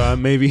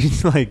 Maybe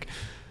like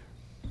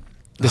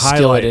Distill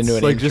it highlights, into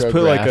an like just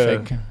put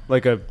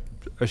infographic.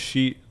 a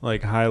sheet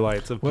like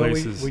highlights of Well,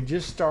 places. we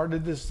just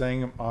started this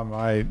thing on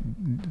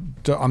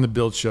the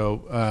Build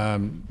Show,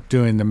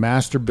 doing the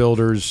Master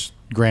Builders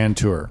Grand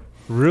Tour.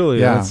 Really,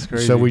 Yeah. that's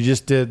crazy. So we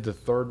just did the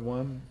third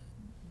one.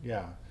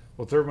 Yeah.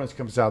 Well, third one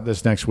comes out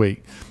this next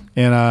week,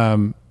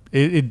 and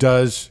it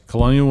does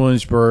Colonial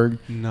Williamsburg,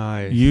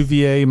 nice.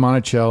 UVA,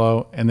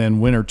 Monticello, and then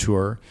Winter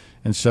Tour.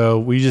 And so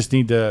we just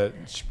need to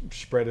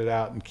spread it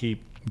out and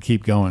keep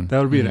going. That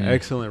would be an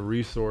excellent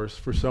resource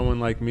for someone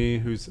like me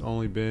who's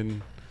only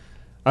been.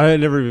 I had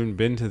never even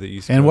been to the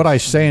East Coast. And what I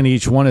say in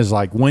each one is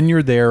like, when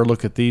you're there,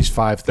 look at these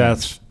 5 things.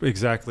 That's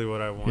exactly what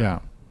I want. Yeah.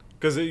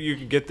 Because you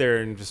could get there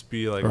and just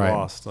be like Right.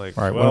 lost. Like,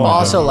 Right. well, Well,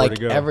 Also, where like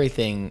to go.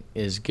 everything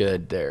is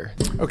good there.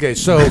 Okay,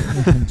 so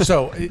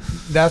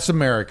that's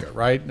America,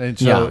 right? And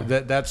so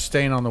Yeah. that's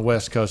staying on the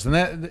West Coast, and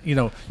that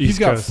you've East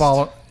got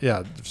Coast.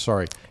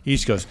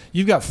 East Coast.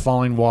 You've got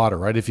Falling Water,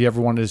 right? If you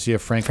ever wanted to see a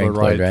Frank Lloyd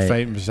Lloyd Wright Wright.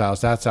 famous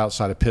house, that's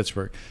outside of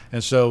Pittsburgh,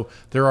 and so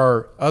there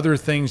are other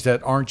things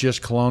that aren't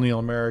just colonial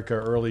America,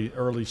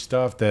 early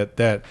stuff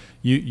that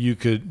you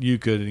could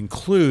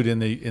include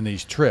in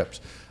these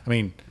trips. I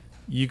mean,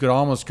 you could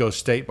almost go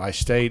state by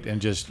state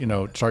and just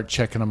start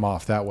checking them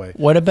off that way.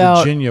 What about-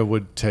 Virginia?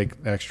 Would take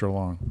extra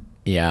long.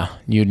 Yeah,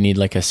 you'd need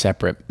like a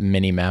separate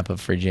mini map of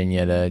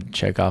Virginia to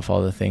check off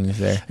all the things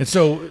there. And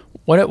so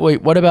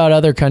What about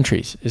other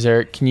countries?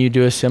 Can you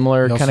do a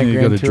similar you also kind of need to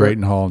grand go to tour?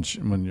 Drayton Hall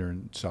when you're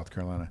in South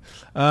Carolina.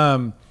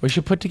 We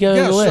should put together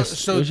Yeah, the list.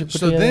 so We should put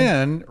so together-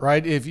 then,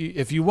 right?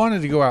 If you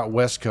wanted to go out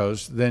West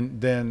Coast,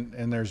 then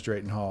and there's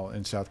Drayton Hall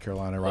in South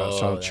Carolina, right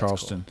outside of that's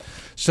Charleston.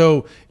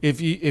 So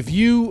if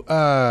you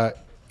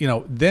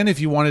then if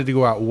you wanted to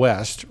go out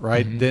west,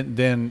 right? Mm-hmm.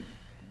 Then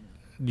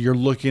you're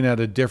looking at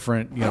a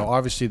different,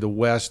 obviously the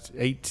West.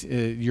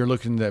 You're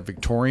looking at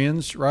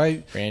Victorians,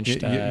 right? Ranch You're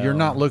style.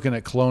 not looking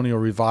at colonial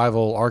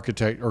revival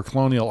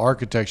colonial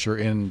architecture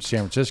in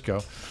San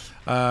Francisco.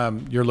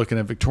 You're looking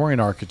at Victorian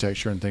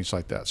architecture and things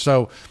like that.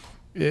 So,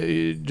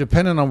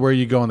 depending on where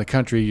you go in the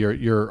country,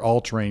 you're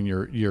altering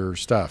your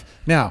stuff.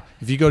 Now,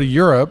 if you go to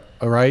Europe,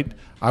 all right,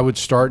 I would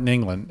start in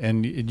England,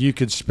 and you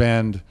could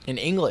spend in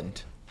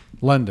England,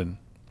 London.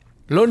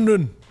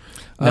 London,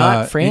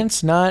 not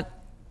France, not.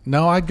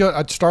 No,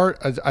 I'd start.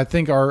 I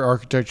think our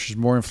architecture is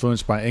more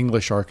influenced by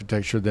English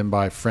architecture than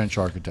by French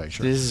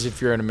architecture. This is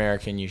if you're an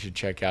American, you should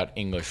check out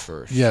English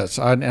first. Yes,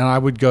 and I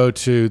would go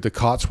to the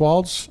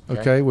Cotswolds,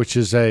 okay, which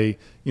is a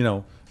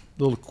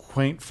little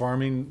quaint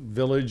farming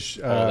village.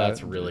 Oh,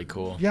 that's really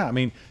cool. Yeah, I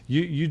mean,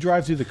 you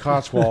drive through the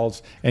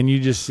Cotswolds and you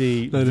just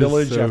see That is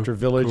village so after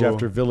village cool.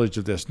 after village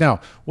of this. Now,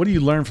 what do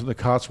you learn from the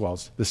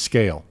Cotswolds? The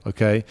scale.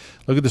 Okay,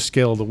 look at the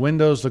scale of the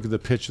windows. Look at the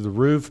pitch of the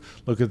roof.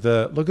 Look at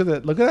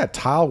that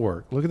tile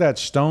work. Look at that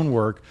stone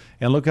work,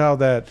 and look how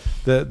that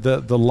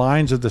the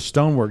lines of the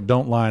stonework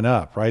don't line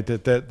up. Right.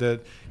 That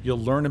you'll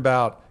learn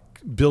about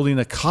building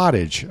a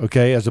cottage,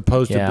 okay, as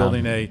opposed to Yeah.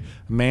 building a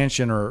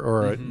mansion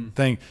or a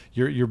thing.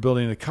 You're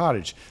building a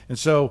cottage, and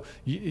so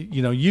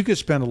you could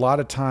spend a lot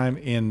of time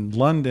in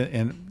London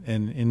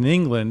and in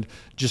England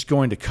just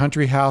going to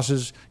country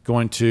houses,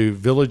 going to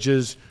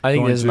villages. I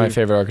think going this is to- my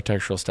favorite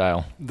architectural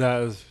style.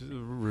 That is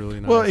really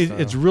nice. Well,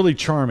 it's really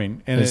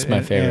charming, and It's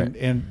my favorite.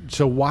 And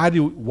so why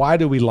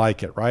do we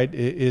like it? Right?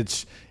 It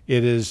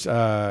is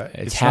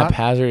It's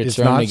haphazard, it's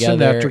thrown not together.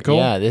 symmetrical.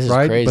 Yeah, this is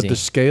right? crazy. But the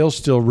scale's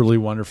still really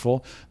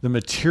wonderful. The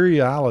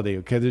materiality,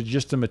 okay, they're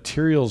just the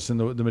materials, and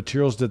the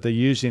materials that they're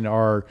using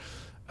are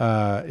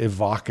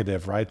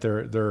evocative, right?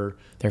 They're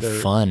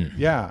fun.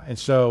 Yeah, and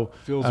so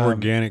feels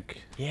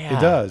organic. Yeah,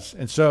 it does.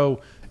 And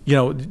so,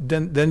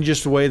 then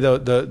just the way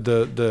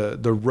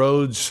the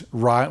roads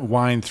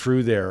wind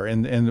through there,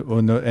 and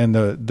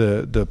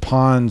the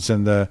ponds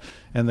and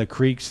the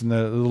creeks and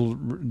the little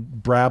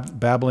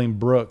babbling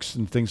brooks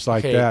and things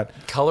like Okay, that.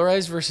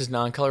 colorized versus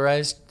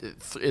non-colorized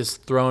is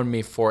throwing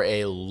me for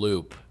a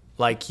loop.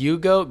 Like you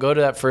go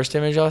to that first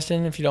image,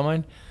 Austin, if you don't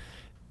mind.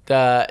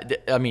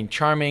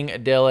 Charming,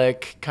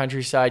 idyllic,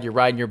 countryside. You're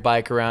riding your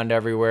bike around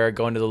everywhere,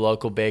 going to the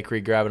local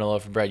bakery, grabbing a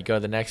loaf of bread. You go to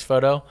the next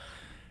photo.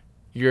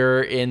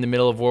 You're in the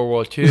middle of World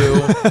War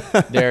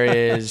II. There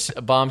is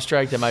a bomb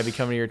strike that might be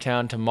coming to your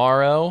town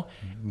tomorrow,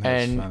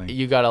 and funny.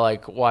 you got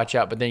to watch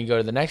out. But then you go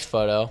to the next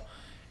photo.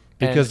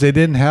 Because they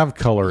didn't have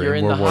color You're in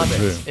in World the War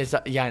Hobbits. II.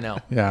 It's I know.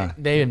 Yeah.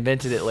 They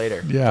invented it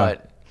later. Yeah.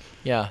 But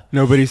yeah.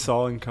 Nobody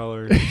saw in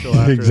color until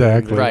after.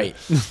 Exactly. Right.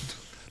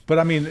 But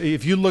I mean,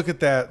 if you look at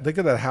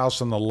that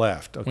house on the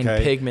left, okay,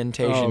 When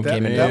pigmentation Oh,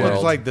 came into that the looks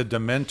world. like the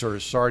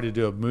Dementors. Sorry to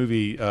do a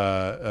movie.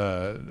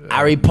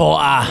 Harry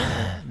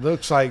Potter.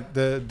 Looks like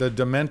the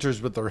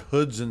Dementors with their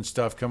hoods and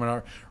stuff coming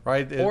out,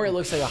 right? Or it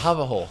looks like a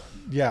hover hole.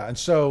 Yeah, and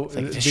so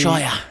like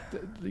Destroyer.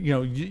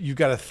 You've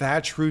got a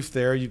thatch roof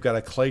there, you've got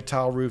a clay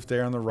tile roof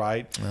there on the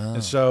right,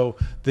 and so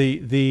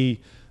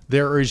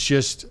there is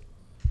just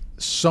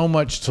so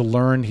much to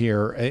learn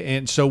here.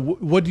 And so,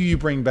 what do you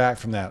bring back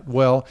from that?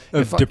 Well,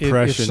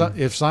 Depression.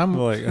 if I'm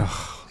Like,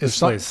 this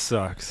some- place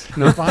sucks.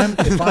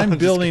 if I'm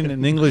building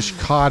an English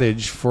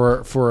cottage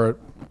for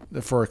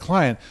a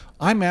client,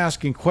 I'm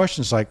asking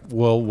questions like,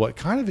 well, what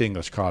kind of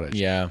English cottage?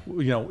 Yeah.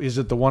 Is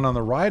it the one on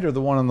the right or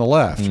the one on the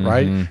left,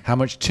 right? How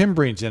much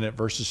timbering's in it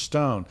versus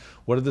stone?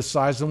 What are the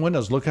size of the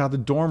windows? Look how the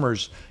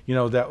dormers,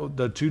 that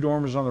the two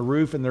dormers on the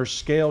roof and their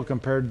scale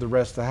compared to the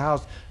rest of the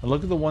house. And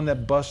look at the one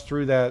that busts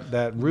through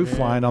that roof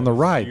line on the that's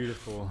right.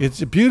 beautiful.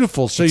 It's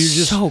beautiful. So It's you're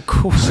just so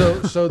cool.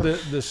 So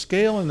the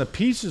scale and the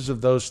pieces of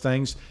those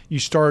things,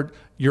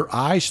 your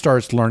eye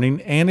starts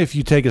learning. And if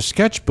you take a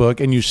sketchbook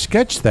and you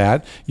sketch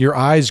that, your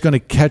eye is going to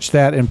catch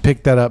that and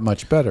pick that up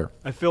much better.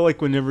 I feel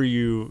like whenever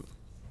you,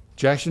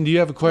 Jackson, do you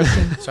have a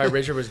question? Sorry,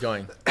 Richard was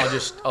going.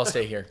 I'll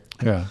stay here.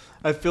 Yeah.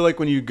 I feel like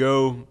when you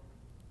go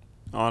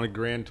on a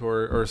grand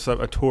tour or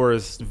a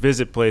tourist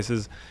visit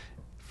places,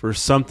 for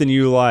something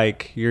you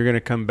like, you're going to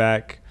come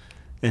back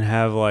and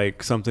have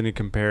like something to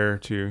compare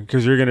to,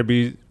 because you're going to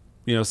be,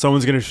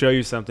 someone's going to show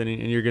you something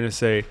and you're going to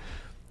say,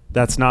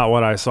 that's not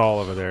what I saw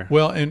over there.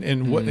 Well,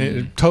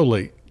 and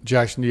totally.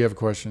 Jackson, do you have a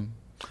question?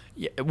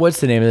 Yeah,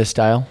 what's the name of this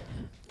style?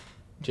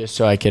 Just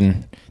so I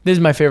can. This is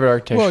my favorite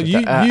architecture.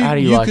 Well, how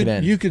do you lock it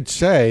in? You could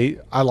say,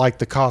 I like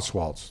the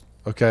Cotswolds.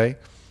 Okay.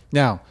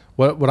 Now,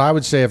 what I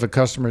would say if a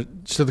customer,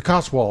 so the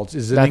Cotswolds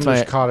is an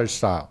English cottage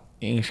style.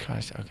 English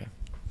cottage, okay.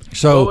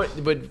 So,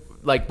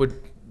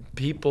 would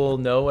people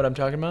know what I'm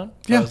talking about?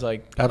 Yeah, I was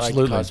like,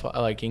 absolutely. I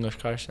like English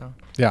cottage style.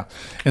 Yeah,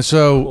 and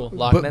so,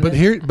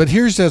 Cool. but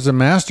here's as a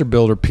master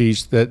builder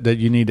piece that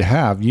you need to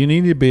have. You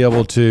need to be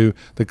able to.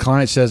 The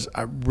client says,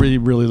 I really,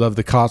 really love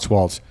the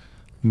Cotswolds.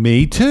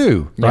 Me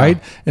too, right?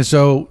 Yeah. And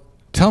so,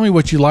 tell me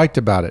what you liked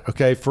about it.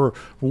 Okay, for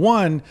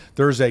one,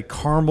 there's a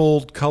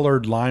caramel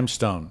colored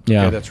limestone.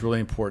 Yeah, okay, that's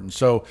really important.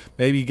 So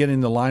maybe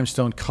getting the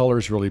limestone color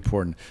is really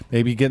important.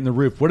 Maybe getting the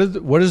roof.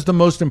 What is the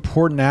most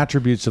important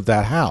attributes of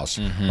that house?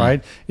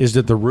 Right? Is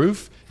it the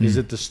roof? Is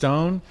it the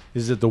stone?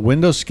 Is it the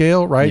window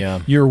scale? Right?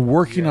 Yeah. You're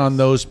working on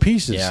those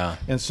pieces. Yeah.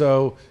 And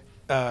so.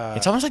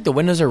 It's almost like the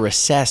windows are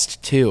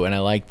recessed too, and I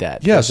like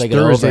that. Yes, like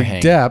there is overhang.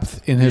 a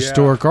depth in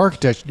historic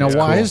architecture. Now,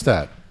 why is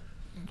that?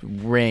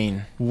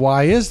 Rain.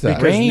 Why is that?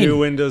 Because Rain. new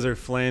windows are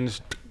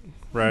flanged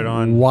right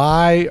on.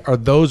 Why are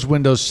those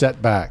windows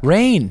set back?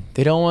 Rain.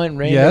 They don't want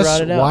rain to rot Yes.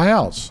 it out. Why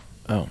else?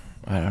 Oh,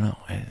 I don't know.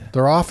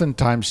 They're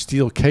oftentimes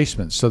steel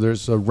casements, so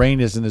there's the rain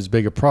isn't as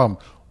big a problem.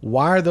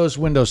 Why are those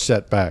windows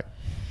set back?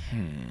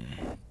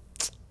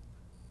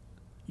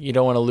 You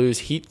don't want to lose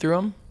heat through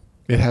them.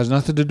 It has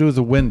nothing to do with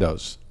the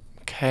windows.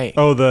 Okay.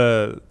 Oh,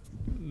 the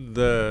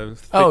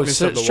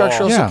thickness of the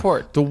structural wall.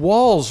 support. The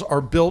walls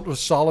are built with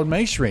solid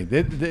masonry.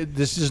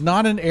 This is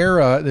not an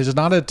era. This is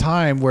not a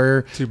time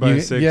where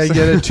 2x6. you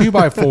get a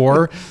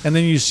 2x4 and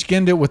then you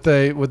skinned it with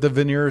the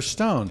veneer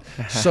stone.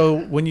 So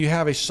when you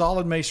have a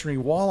solid masonry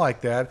wall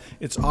like that,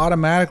 it's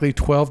automatically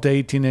 12 to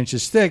 18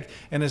 inches thick,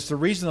 and it's the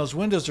reason those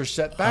windows are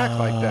set back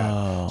like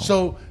that.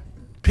 So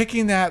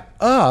picking that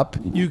up,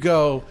 you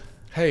go,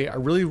 hey, I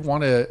really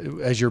want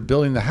to, as you're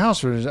building the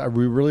house,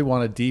 we really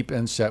want a deep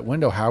inset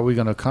window. How are we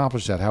going to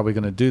accomplish that? How are we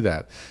going to do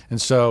that?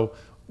 And so,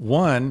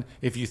 one,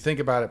 if you think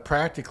about it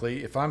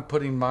practically, if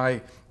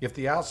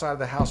the outside of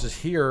the house is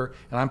here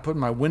and I'm putting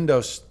my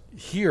windows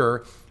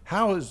here,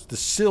 how is the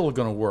sill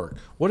going to work?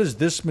 What is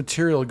this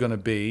material going to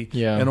be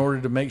in order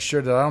to make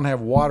sure that I don't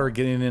have water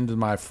getting into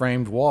my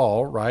framed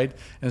wall, right?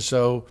 And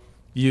so,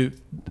 you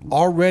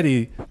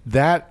already,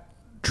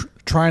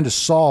 trying to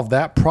solve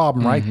that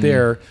problem right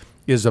there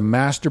is a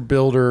master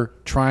builder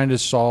trying to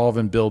solve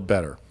and build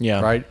better.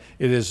 Yeah. Right.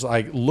 It is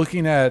like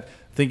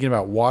thinking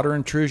about water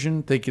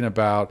intrusion, thinking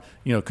about,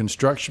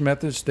 construction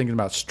methods, thinking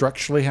about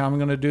structurally how I'm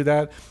going to do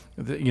that,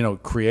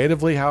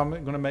 creatively how I'm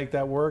going to make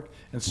that work.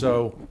 And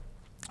so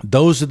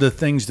those are the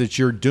things that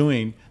you're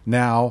doing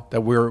now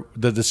that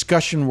the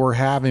discussion we're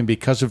having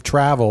because of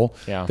travel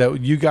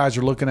that you guys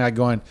are looking at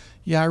going,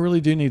 I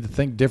really do need to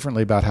think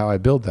differently about how I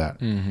build that.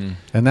 Mm-hmm.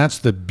 And that's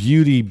the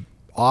beauty,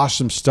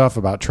 awesome stuff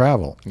about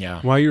travel.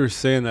 Yeah. While you were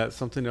saying that,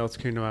 something else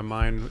came to my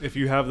mind. If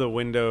you have the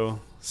window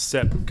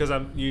set, because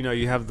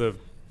you have the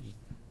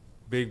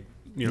big,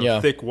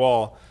 thick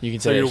wall. You can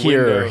say it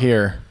here or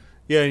here.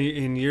 Yeah,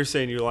 and you're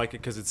saying you like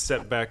it because it's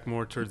set back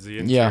more towards the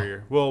interior.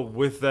 Yeah. Well,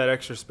 with that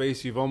extra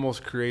space, you've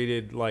almost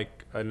created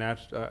like an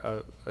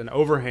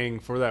overhang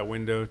for that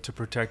window to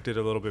protect it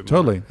a little bit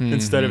more. Totally.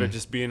 Instead of it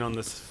just being on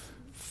the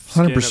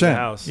skin 100%. of the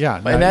house.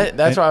 Yeah. And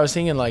that's why I was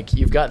thinking, like,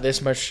 you've got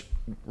this much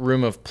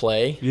room of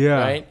play. Yeah.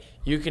 Right?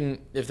 You can,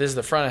 if this is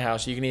the front of the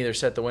house, you can either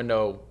set the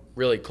window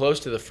really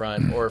close to the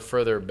front or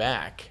further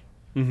back.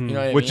 Mm-hmm. You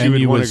know what Which I mean?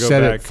 you would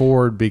set back. it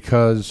forward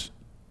because...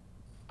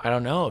 I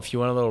don't know, if you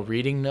want a little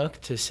reading nook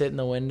to sit in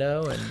the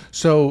window and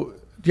so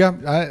but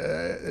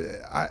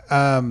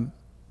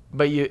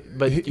you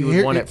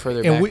would want it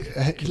further back.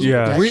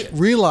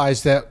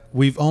 Realize that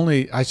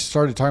I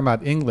started talking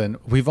about England.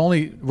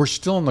 We're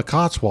still in the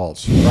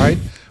Cotswolds, right?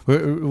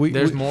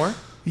 There's more?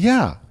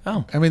 Yeah.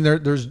 Oh. I mean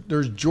there's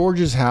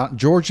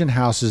Georgian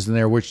houses in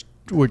there which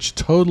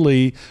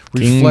totally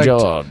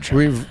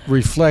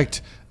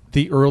reflect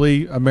the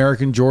early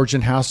American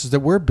Georgian houses that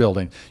we're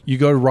building. You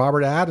go to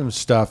Robert Adams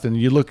stuff and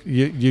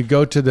you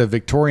go to the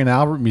Victoria and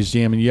Albert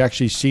Museum and you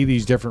actually see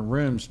these different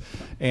rooms,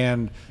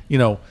 and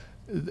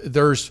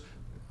there's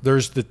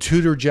the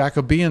Tudor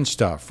Jacobean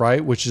stuff,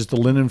 right, which is the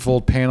linen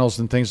fold panels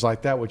and things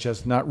like that, which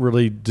has not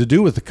really to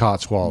do with the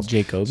Cotswolds.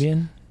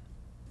 Jacobean?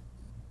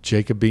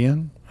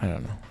 Jacobean? I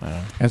don't know.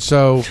 And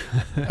so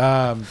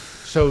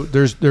so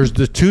there's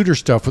the Tudor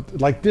stuff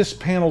with like this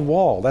paneled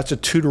wall. That's a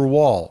Tudor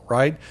wall,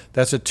 right?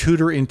 That's a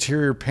Tudor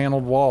interior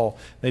paneled wall.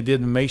 They did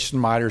mason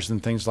miters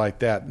and things like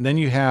that. And then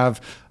you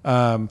have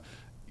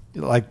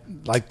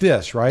like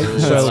this, right?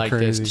 So like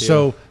this too.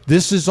 So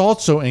this is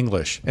also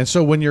English. And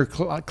so when your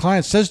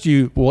client says to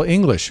you, "Well,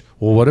 English.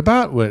 Well, what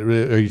about?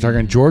 Are you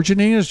talking Georgian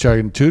English? Are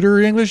you talking Tudor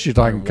English? You're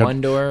talking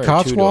one door,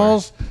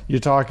 Cotswolds?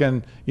 You're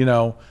talking,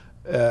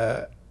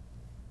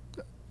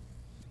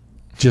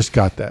 just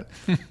got that."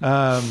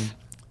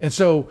 And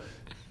so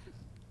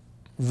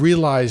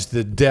realize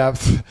the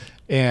depth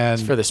and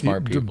It's for the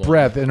smart the people.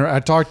 breadth. And I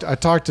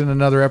talked in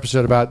another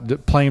episode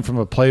about playing from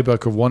a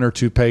playbook of 1 or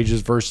 2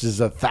 pages versus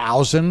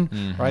 1,000.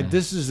 Mm-hmm. Right.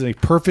 This is a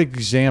perfect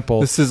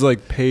example This is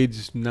like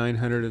page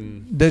 900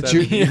 and that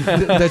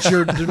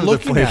you're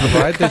looking at,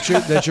 right?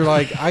 That you're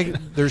like,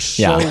 they're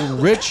so Yeah.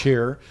 rich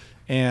here,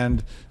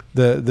 and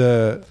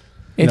the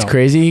It's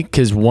crazy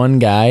because one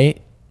guy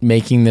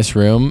making this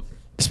room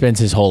spends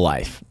his whole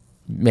life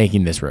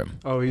making this room.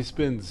 Oh, he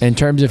spends In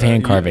terms of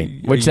hand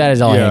carving, which that is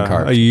all hand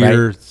carved, A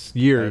year, right?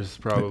 years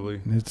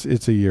probably.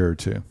 It's a year or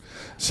two.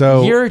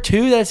 So Year or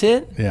two, that's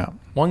it? yeah.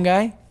 One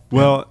guy?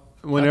 Well,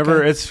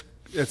 whenever Okay.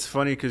 it's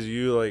funny because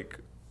you like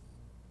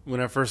when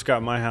I first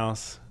got my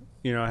house,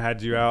 I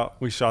had you out.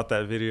 We shot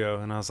that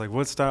video, and I was like,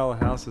 "What style of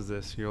house is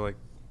this?" You're like,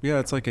 "Yeah,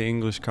 it's like an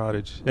English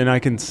cottage," and I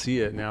can see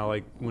it now.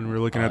 Like when we're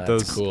looking at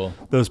that's those cool.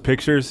 those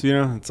pictures,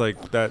 it's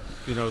like that,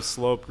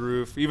 sloped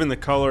roof, even the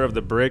color of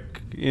the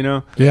brick,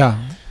 Yeah.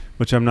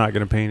 which I'm not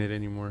gonna paint it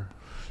anymore.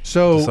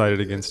 So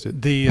Decided against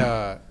it.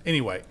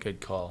 Anyway,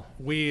 Good call.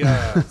 we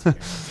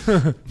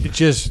it's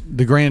just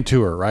the Grand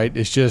Tour, right?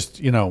 It's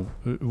just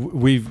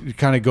we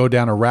kind of go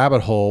down a rabbit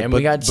hole, And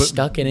we got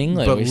stuck in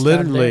England. But We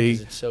started there literally,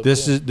 'cause it's so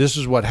this cool.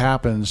 is what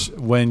happens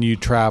when you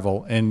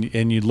travel and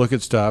you look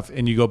at stuff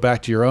and you go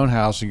back to your own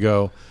house and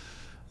go,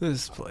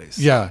 This place.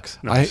 yeah, sucks.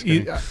 No, I'm just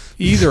kidding.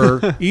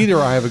 either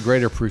I have a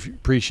greater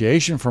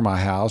appreciation for my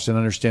house and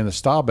understand the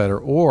style better,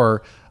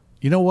 or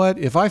you know what?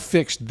 If I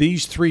fixed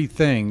these 3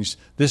 things,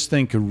 this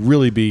thing could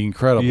really be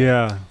incredible.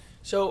 Yeah.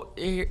 So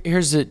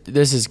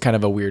this is kind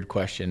of a weird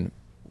question.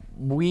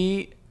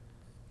 We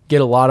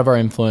get a lot of our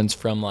influence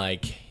from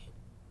like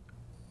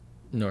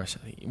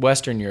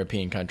Western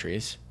European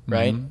countries,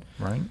 right?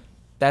 Right.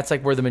 That's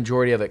like where the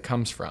majority of it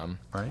comes from.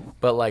 Right.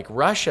 But like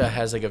Russia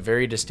has like a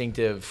very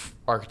distinctive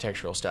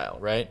architectural style,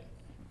 right?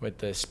 With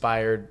the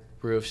spired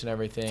roofs and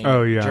everything.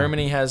 Oh, yeah.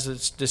 Germany has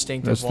its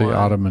distinctive That's one. the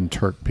Ottoman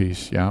Turk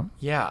piece. Yeah.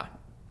 Yeah.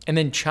 And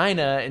then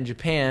China and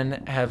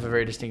Japan have a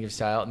very distinctive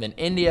style. And then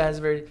India has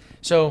a very...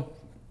 So,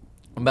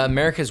 but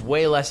America's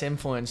way less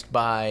influenced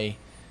by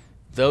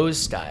those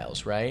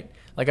styles, right?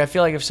 Like, I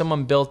feel like if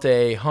someone built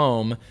a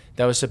home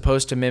that was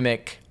supposed to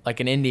mimic, like,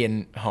 an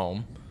Indian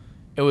home,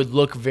 it would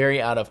look very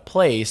out of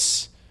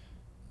place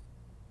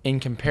in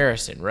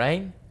comparison,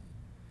 right?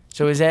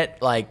 So is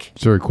that, like...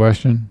 Is there a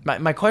question?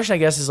 My question, I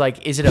guess, is,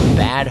 like, is it a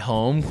bad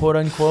home,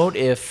 quote-unquote,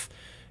 if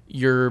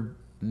you're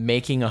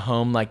making a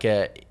home like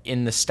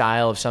in the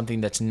style of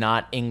something that's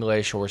not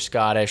English or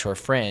Scottish or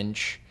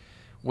French,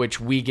 which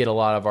we get a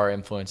lot of our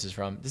influences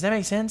from? Does that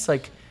make sense?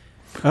 Like,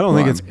 I don't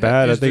think it's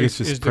bad. I Is think the- it's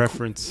just is the-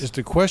 preference. Is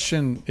the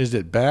question, is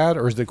it bad,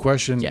 or is the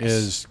question Yes.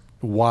 is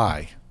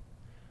why?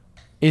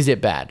 is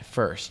it bad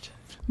first?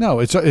 No,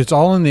 it's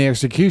all in the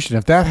execution.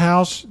 If that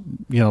house,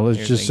 let's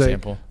Here's just an say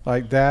example.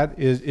 like that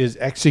is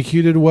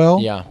executed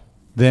well, Yeah.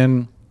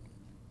 then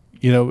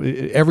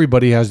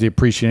everybody has the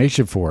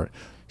appreciation for it.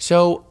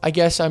 So I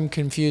guess I'm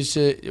confused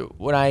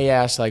when I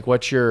asked, like,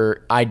 what's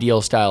your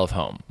ideal style of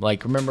home?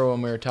 Like, remember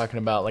when we were talking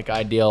about, like,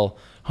 ideal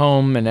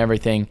home and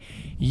everything?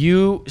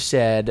 You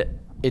said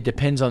it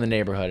depends on the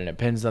neighborhood and it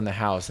depends on the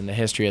house and the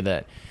history of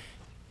that.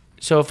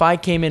 So if I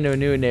came into a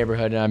new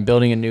neighborhood and I'm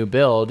building a new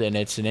build and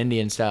it's an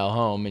Indian style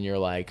home and you're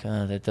like,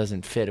 oh, that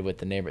doesn't fit with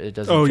the neighborhood. It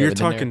doesn't. Oh, fit you're with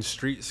the talking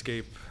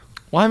streetscape.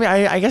 Well, I mean,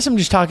 I guess I'm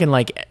just talking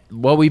like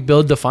what we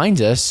build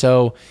defines us.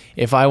 So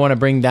if I want to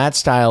bring that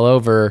style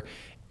over,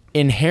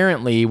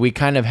 inherently we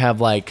kind of have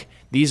like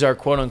these are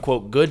quote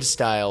unquote good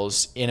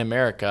styles in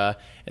America,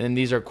 and then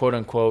these are quote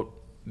unquote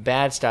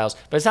bad styles.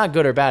 But it's not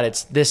good or bad.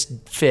 It's this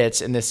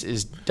fits and this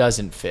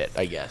doesn't fit.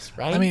 I guess,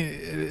 right? I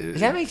mean, does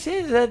that make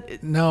sense? Is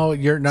that no,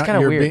 you're not. kinda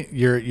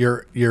You're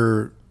weird.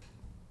 you're.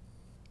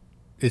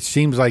 It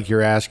seems like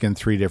you're asking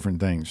 3 different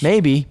things.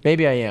 maybe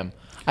I am.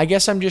 I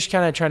guess I'm just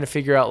kind of trying to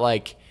figure out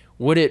like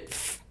would it.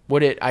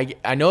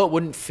 I know it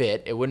wouldn't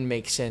fit. It wouldn't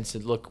make sense to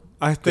look.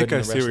 I think good in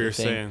I the see rest what of you're the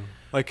thing. saying.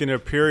 Like in a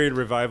period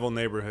revival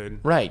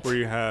neighborhood, Right. Where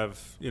you have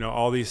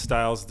all these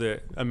styles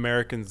that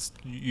Americans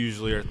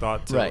usually are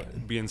thought to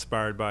Right. be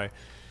inspired by.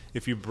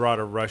 If you brought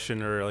a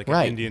Russian or like an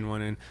Right. Indian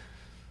one in,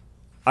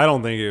 I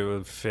don't think it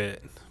would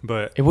fit.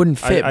 But It wouldn't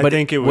fit, I but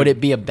think would it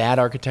be a bad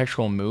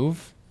architectural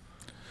move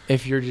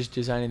if you're just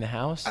designing the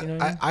house? You know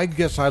what I mean? I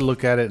guess I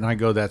look at it and I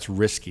go, that's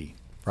risky,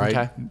 right?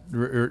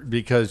 Okay.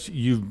 Because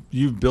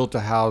you've built a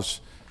house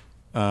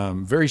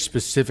very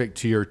specific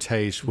to your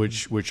taste,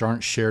 which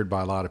aren't shared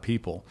by a lot of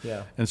people.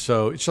 Yeah. And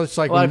so it's just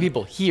like a lot when- of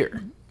people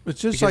here. It's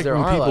just because like there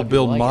when are a lot people of people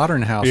build like it.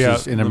 modern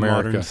houses Yeah, in the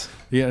America.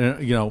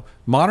 moderns.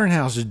 Modern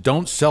houses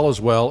don't sell as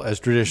well as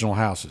traditional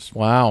houses.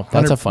 Wow,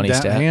 that's a funny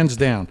stat. Hands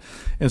down.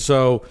 And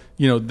so,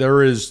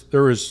 there is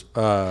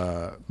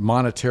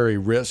monetary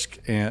risk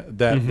and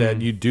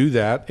that you do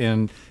that,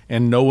 and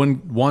no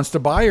one wants to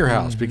buy your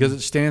house because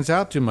it stands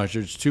out too much.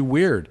 It's too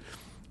weird.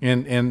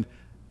 And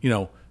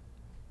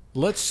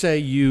let's say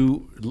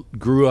you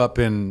grew up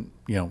in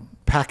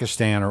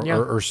Pakistan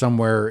or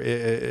somewhere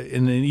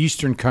in an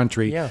Eastern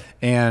country, Yeah.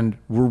 and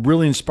were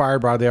really inspired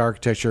by the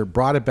architecture,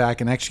 brought it back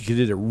and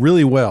executed it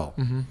really well.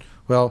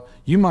 Well,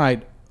 you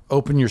might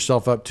open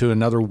yourself up to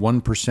another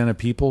 1% of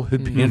people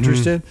who'd be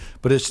interested,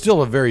 but it's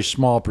still a very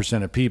small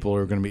percent of people who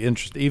are going to be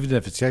interested, even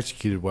if it's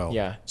executed well.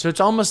 Yeah. So it's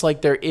almost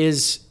like there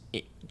is,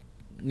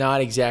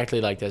 not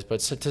exactly like this, but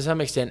to some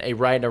extent, a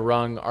right and a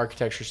wrong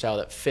architecture style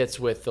that fits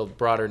with the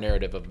broader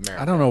narrative of America.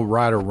 I don't know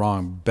right or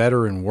wrong,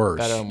 better and worse.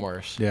 Better and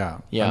worse. Yeah.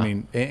 Yeah. I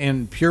mean,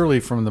 and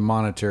purely from the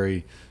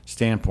monetary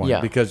standpoint,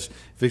 Yeah. because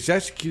if it's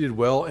executed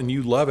well and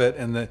you love it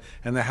and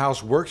the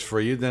house works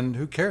for you, then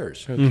who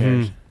cares? Who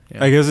cares?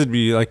 Yeah. I guess it'd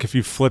be like if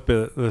you flip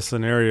it, the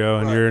scenario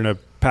and you're in a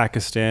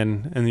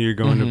Pakistan and you're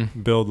going to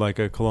build like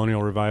a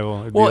colonial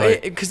revival. It'd Well, be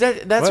like, because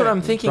that's what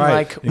I'm thinking. Right,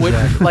 Like,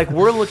 with, like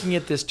we're looking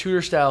at this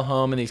Tudor style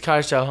home and these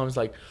cottage style homes,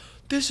 like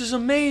this is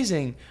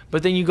amazing.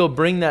 But then you go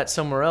bring that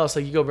somewhere else.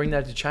 Like you go bring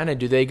that to China.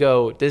 Do they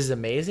go, this is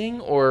amazing,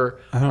 or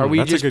don't know. are we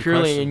That's a just good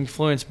purely question.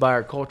 influenced by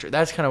our culture?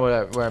 That's kind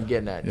of where I'm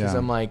getting at. Because Yeah.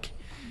 I'm like,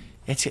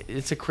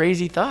 it's a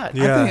crazy thought.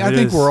 Yeah. I it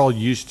think is. we're all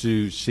used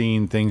to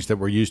seeing things that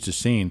we're used to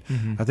seeing.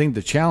 I think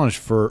the challenge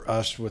for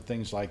us with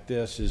things like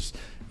this is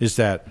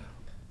that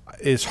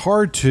it's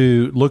hard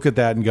to look at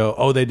that and go,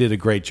 "Oh, they did a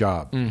great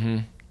job,"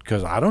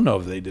 because I don't know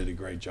if they did a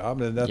great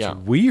job, and that's Yeah.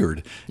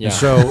 weird. Yeah. And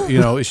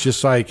so it's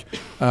just like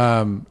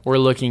We're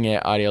looking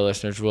at, audio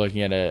listeners, we're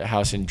looking at a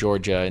house in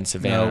Georgia in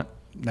Savannah.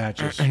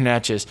 Natchez.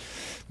 Natchez,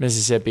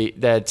 Mississippi,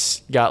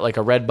 that's got like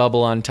a red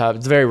bubble on top.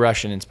 It's very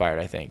Russian inspired,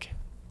 I think.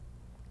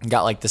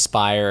 Got like the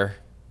spire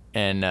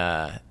and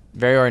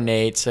very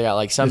ornate. So got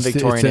like some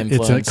Victorian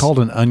influence. It's called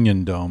an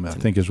onion dome, I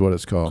think is what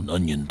it's called.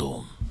 onion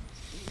dome.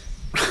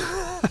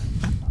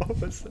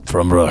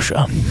 From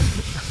Russia.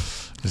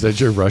 Is that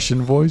your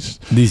Russian voice?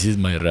 This is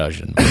my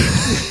Russian.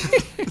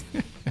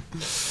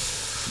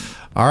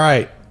 All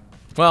right.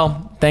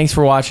 Well, thanks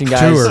for watching,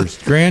 guys. Tours.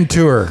 Grand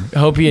tour.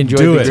 Hope you enjoyed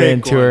Do the it.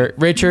 grand Take tour.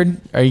 Richard,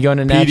 are you going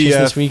to Natchez PDF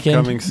this weekend?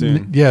 coming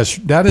soon. Yes,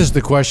 that is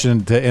the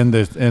question to end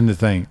the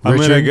thing. I'm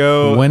gonna Richard,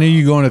 go- when are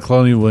you going to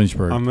Colonial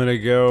Williamsburg? I'm gonna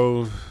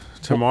go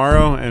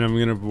tomorrow, and I'm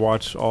gonna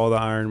watch all the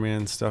Iron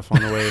Man stuff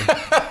on the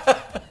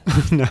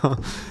way.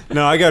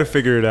 No, I got to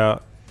figure it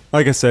out.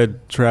 Like I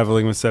said,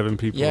 traveling with 7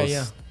 people Yeah, is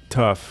yeah.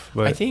 tough.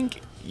 But I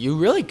think you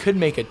really could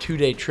make a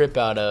 2-day trip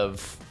out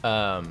of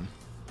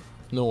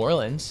New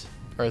Orleans,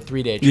 or a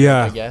 3-day trip,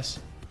 Yeah. I guess.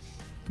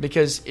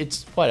 Because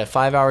it's, what, a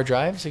 5-hour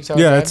drive, 6-hour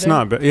yeah, drive it's there?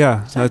 not bad.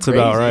 Yeah, It's not that's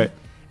about crazy. right.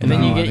 And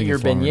then No, you I get think your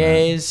it's longer than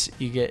beignets.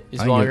 You get,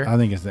 it's longer. I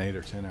think it's an 8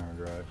 or 10 hour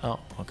drive. Oh,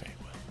 okay.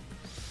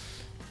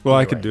 Well, I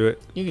You're could right. do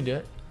it. You can do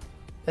it.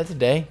 That's a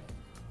day.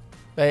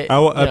 But, I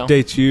will you know,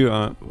 update you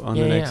on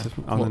Yeah, the yeah. next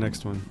Well, the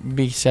next one.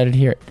 Be excited to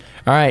hear it.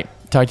 All right.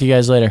 Talk to you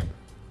guys later.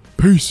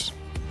 Peace.